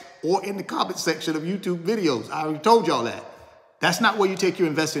chats or in the comment section of YouTube videos. I already told y'all that. That's not where you take your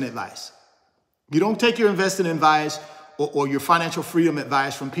investing advice. You don't take your investing advice or your financial freedom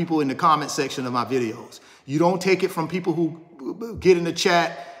advice from people in the comment section of my videos. You don't take it from people who get in the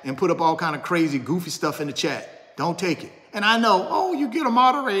chat and put up all kind of crazy, goofy stuff in the chat. Don't take it. And I know, oh, you get a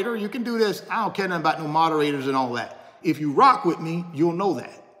moderator, you can do this. I don't care nothing about no moderators and all that. If you rock with me, you'll know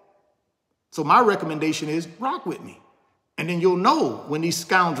that. So my recommendation is rock with me. And then you'll know when these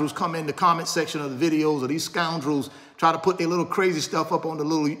scoundrels come in the comment section of the videos, or these scoundrels try to put their little crazy stuff up on the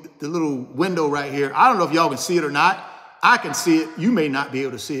little window right here. I don't know if y'all can see it or not. I can see it. You may not be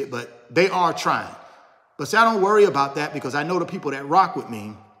able to see it, but they are trying. But see, I don't worry about that because I know the people that rock with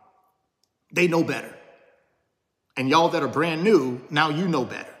me, they know better. And y'all that are brand new, now you know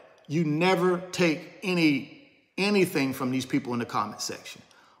better. You never take anything from these people in the comment section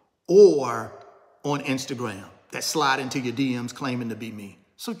or on Instagram that slide into your DMs claiming to be me.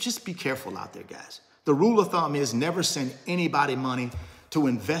 So just be careful out there, guys. The rule of thumb is never send anybody money to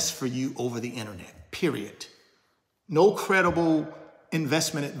invest for you over the internet, period. No credible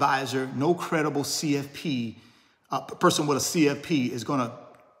investment advisor, no credible CFP, a person with a CFP is going to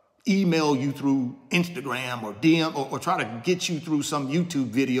email you through Instagram or DM or try to get you through some YouTube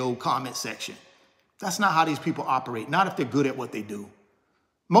video comment section. That's not how these people operate, not if they're good at what they do.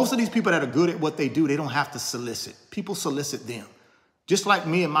 Most of these people that are good at what they do, they don't have to solicit. People solicit them. Just like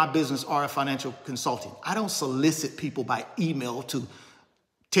me and my business, RF Financial Consulting. I don't solicit people by email to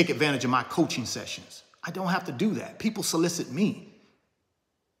take advantage of my coaching sessions. I don't have to do that. People solicit me.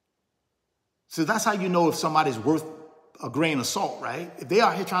 So that's how you know if somebody's worth a grain of salt, right? If they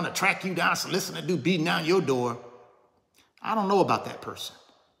are here trying to track you down, soliciting a dude beating down your door, I don't know about that person.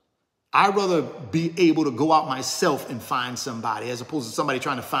 I'd rather be able to go out myself and find somebody as opposed to somebody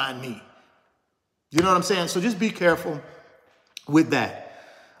trying to find me. You know what I'm saying? So just be careful with that.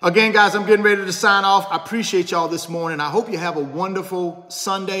 Again, guys, I'm getting ready to sign off. I appreciate y'all this morning. I hope you have a wonderful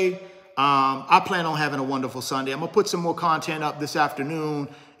Sunday. I plan on having a wonderful Sunday. I'm going to put some more content up this afternoon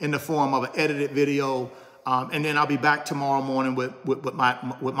in the form of an edited video. And then I'll be back tomorrow morning with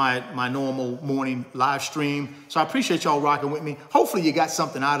my normal morning live stream. So I appreciate y'all rocking with me. Hopefully you got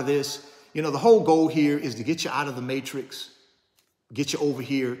something out of this. You know, the whole goal here is to get you out of the matrix, get you over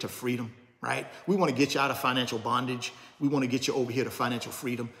here to freedom, right? We want to get you out of financial bondage. We want to get you over here to financial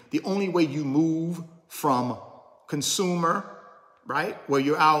freedom. The only way you move from consumer, right, where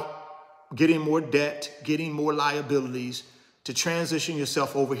you're out getting more debt, getting more liabilities, to transition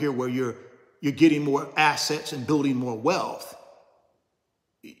yourself over here where you're getting more assets and building more wealth.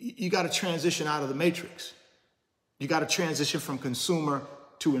 You got to transition out of the matrix. You got to transition from consumer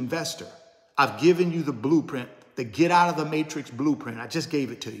to investor. I've given you the blueprint, the get out of the matrix blueprint. I just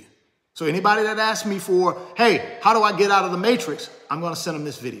gave it to you. So anybody that asks me for, hey, how do I get out of the matrix? I'm going to send them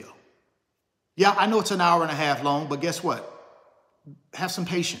this video. Yeah, I know it's an hour and a half long, but guess what? Have some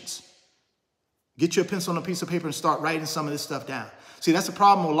patience. Get you a pencil and a piece of paper and start writing some of this stuff down. See, that's the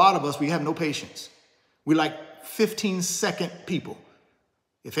problem with a lot of us. We have no patience. We're like 15-second people.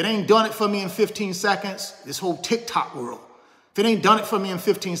 If it ain't done it for me in 15 seconds, this whole TikTok world, if it ain't done it for me in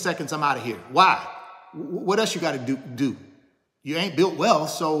 15 seconds, I'm out of here. Why? What else you got to do? You ain't built wealth,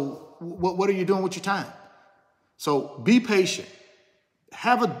 so what are you doing with your time? So be patient.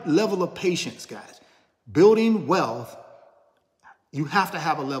 Have a level of patience, guys. Building wealth, you have to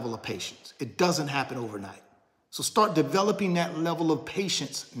have a level of patience. It doesn't happen overnight. So start developing that level of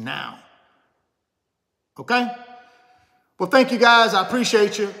patience now. Okay? Well, thank you guys. I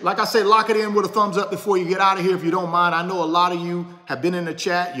appreciate you. Like I said, lock it in with a thumbs up before you get out of here if you don't mind. I know a lot of you have been in the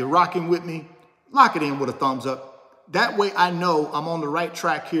chat. You're rocking with me. Lock it in with a thumbs up. That way I know I'm on the right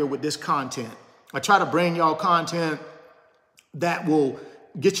track here with this content. I try to bring y'all content that will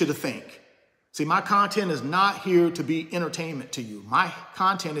get you to think. See, my content is not here to be entertainment to you. My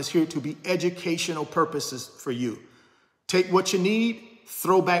content is here to be educational purposes for you. Take what you need,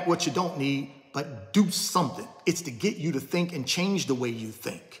 throw back what you don't need, but do something. It's to get you to think and change the way you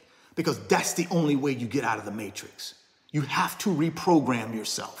think, because that's the only way you get out of the matrix. You have to reprogram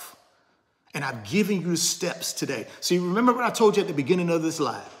yourself. And I've given you steps today. See, remember what I told you at the beginning of this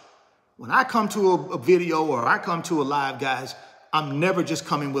live? When I come to a video or I come to a live, guys, I'm never just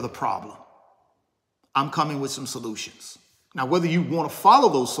coming with a problem. I'm coming with some solutions. Now, whether you want to follow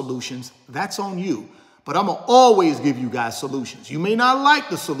those solutions, that's on you. But I'm going to always give you guys solutions. You may not like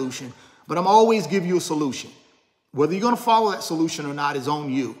the solution, but I'm always give you a solution. Whether you're going to follow that solution or not is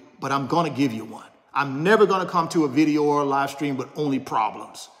on you, but I'm going to give you one. I'm never going to come to a video or a live stream with only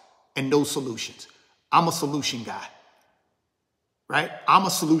problems and no solutions. I'm a solution guy, right? I'm a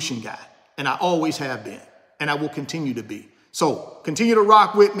solution guy, and I always have been, and I will continue to be. So continue to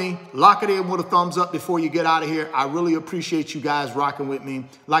rock with me. Lock it in with a thumbs up before you get out of here. I really appreciate you guys rocking with me.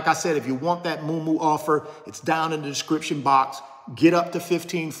 Like I said, if you want that Moo offer, it's down in the description box. Get up to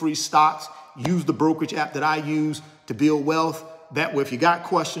 15 free stocks. Use the brokerage app that I use to build wealth. That way, if you got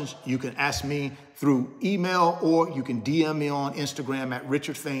questions, you can ask me through email or you can DM me on Instagram at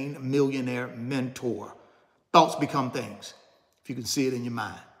Richard Fain, Millionaire Mentor. Thoughts become things. If you can see it in your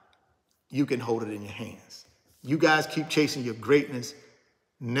mind, you can hold it in your hands. You guys keep chasing your greatness.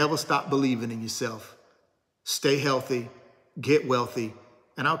 Never stop believing in yourself. Stay healthy, get wealthy,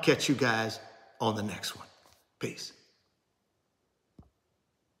 and I'll catch you guys on the next one. Peace.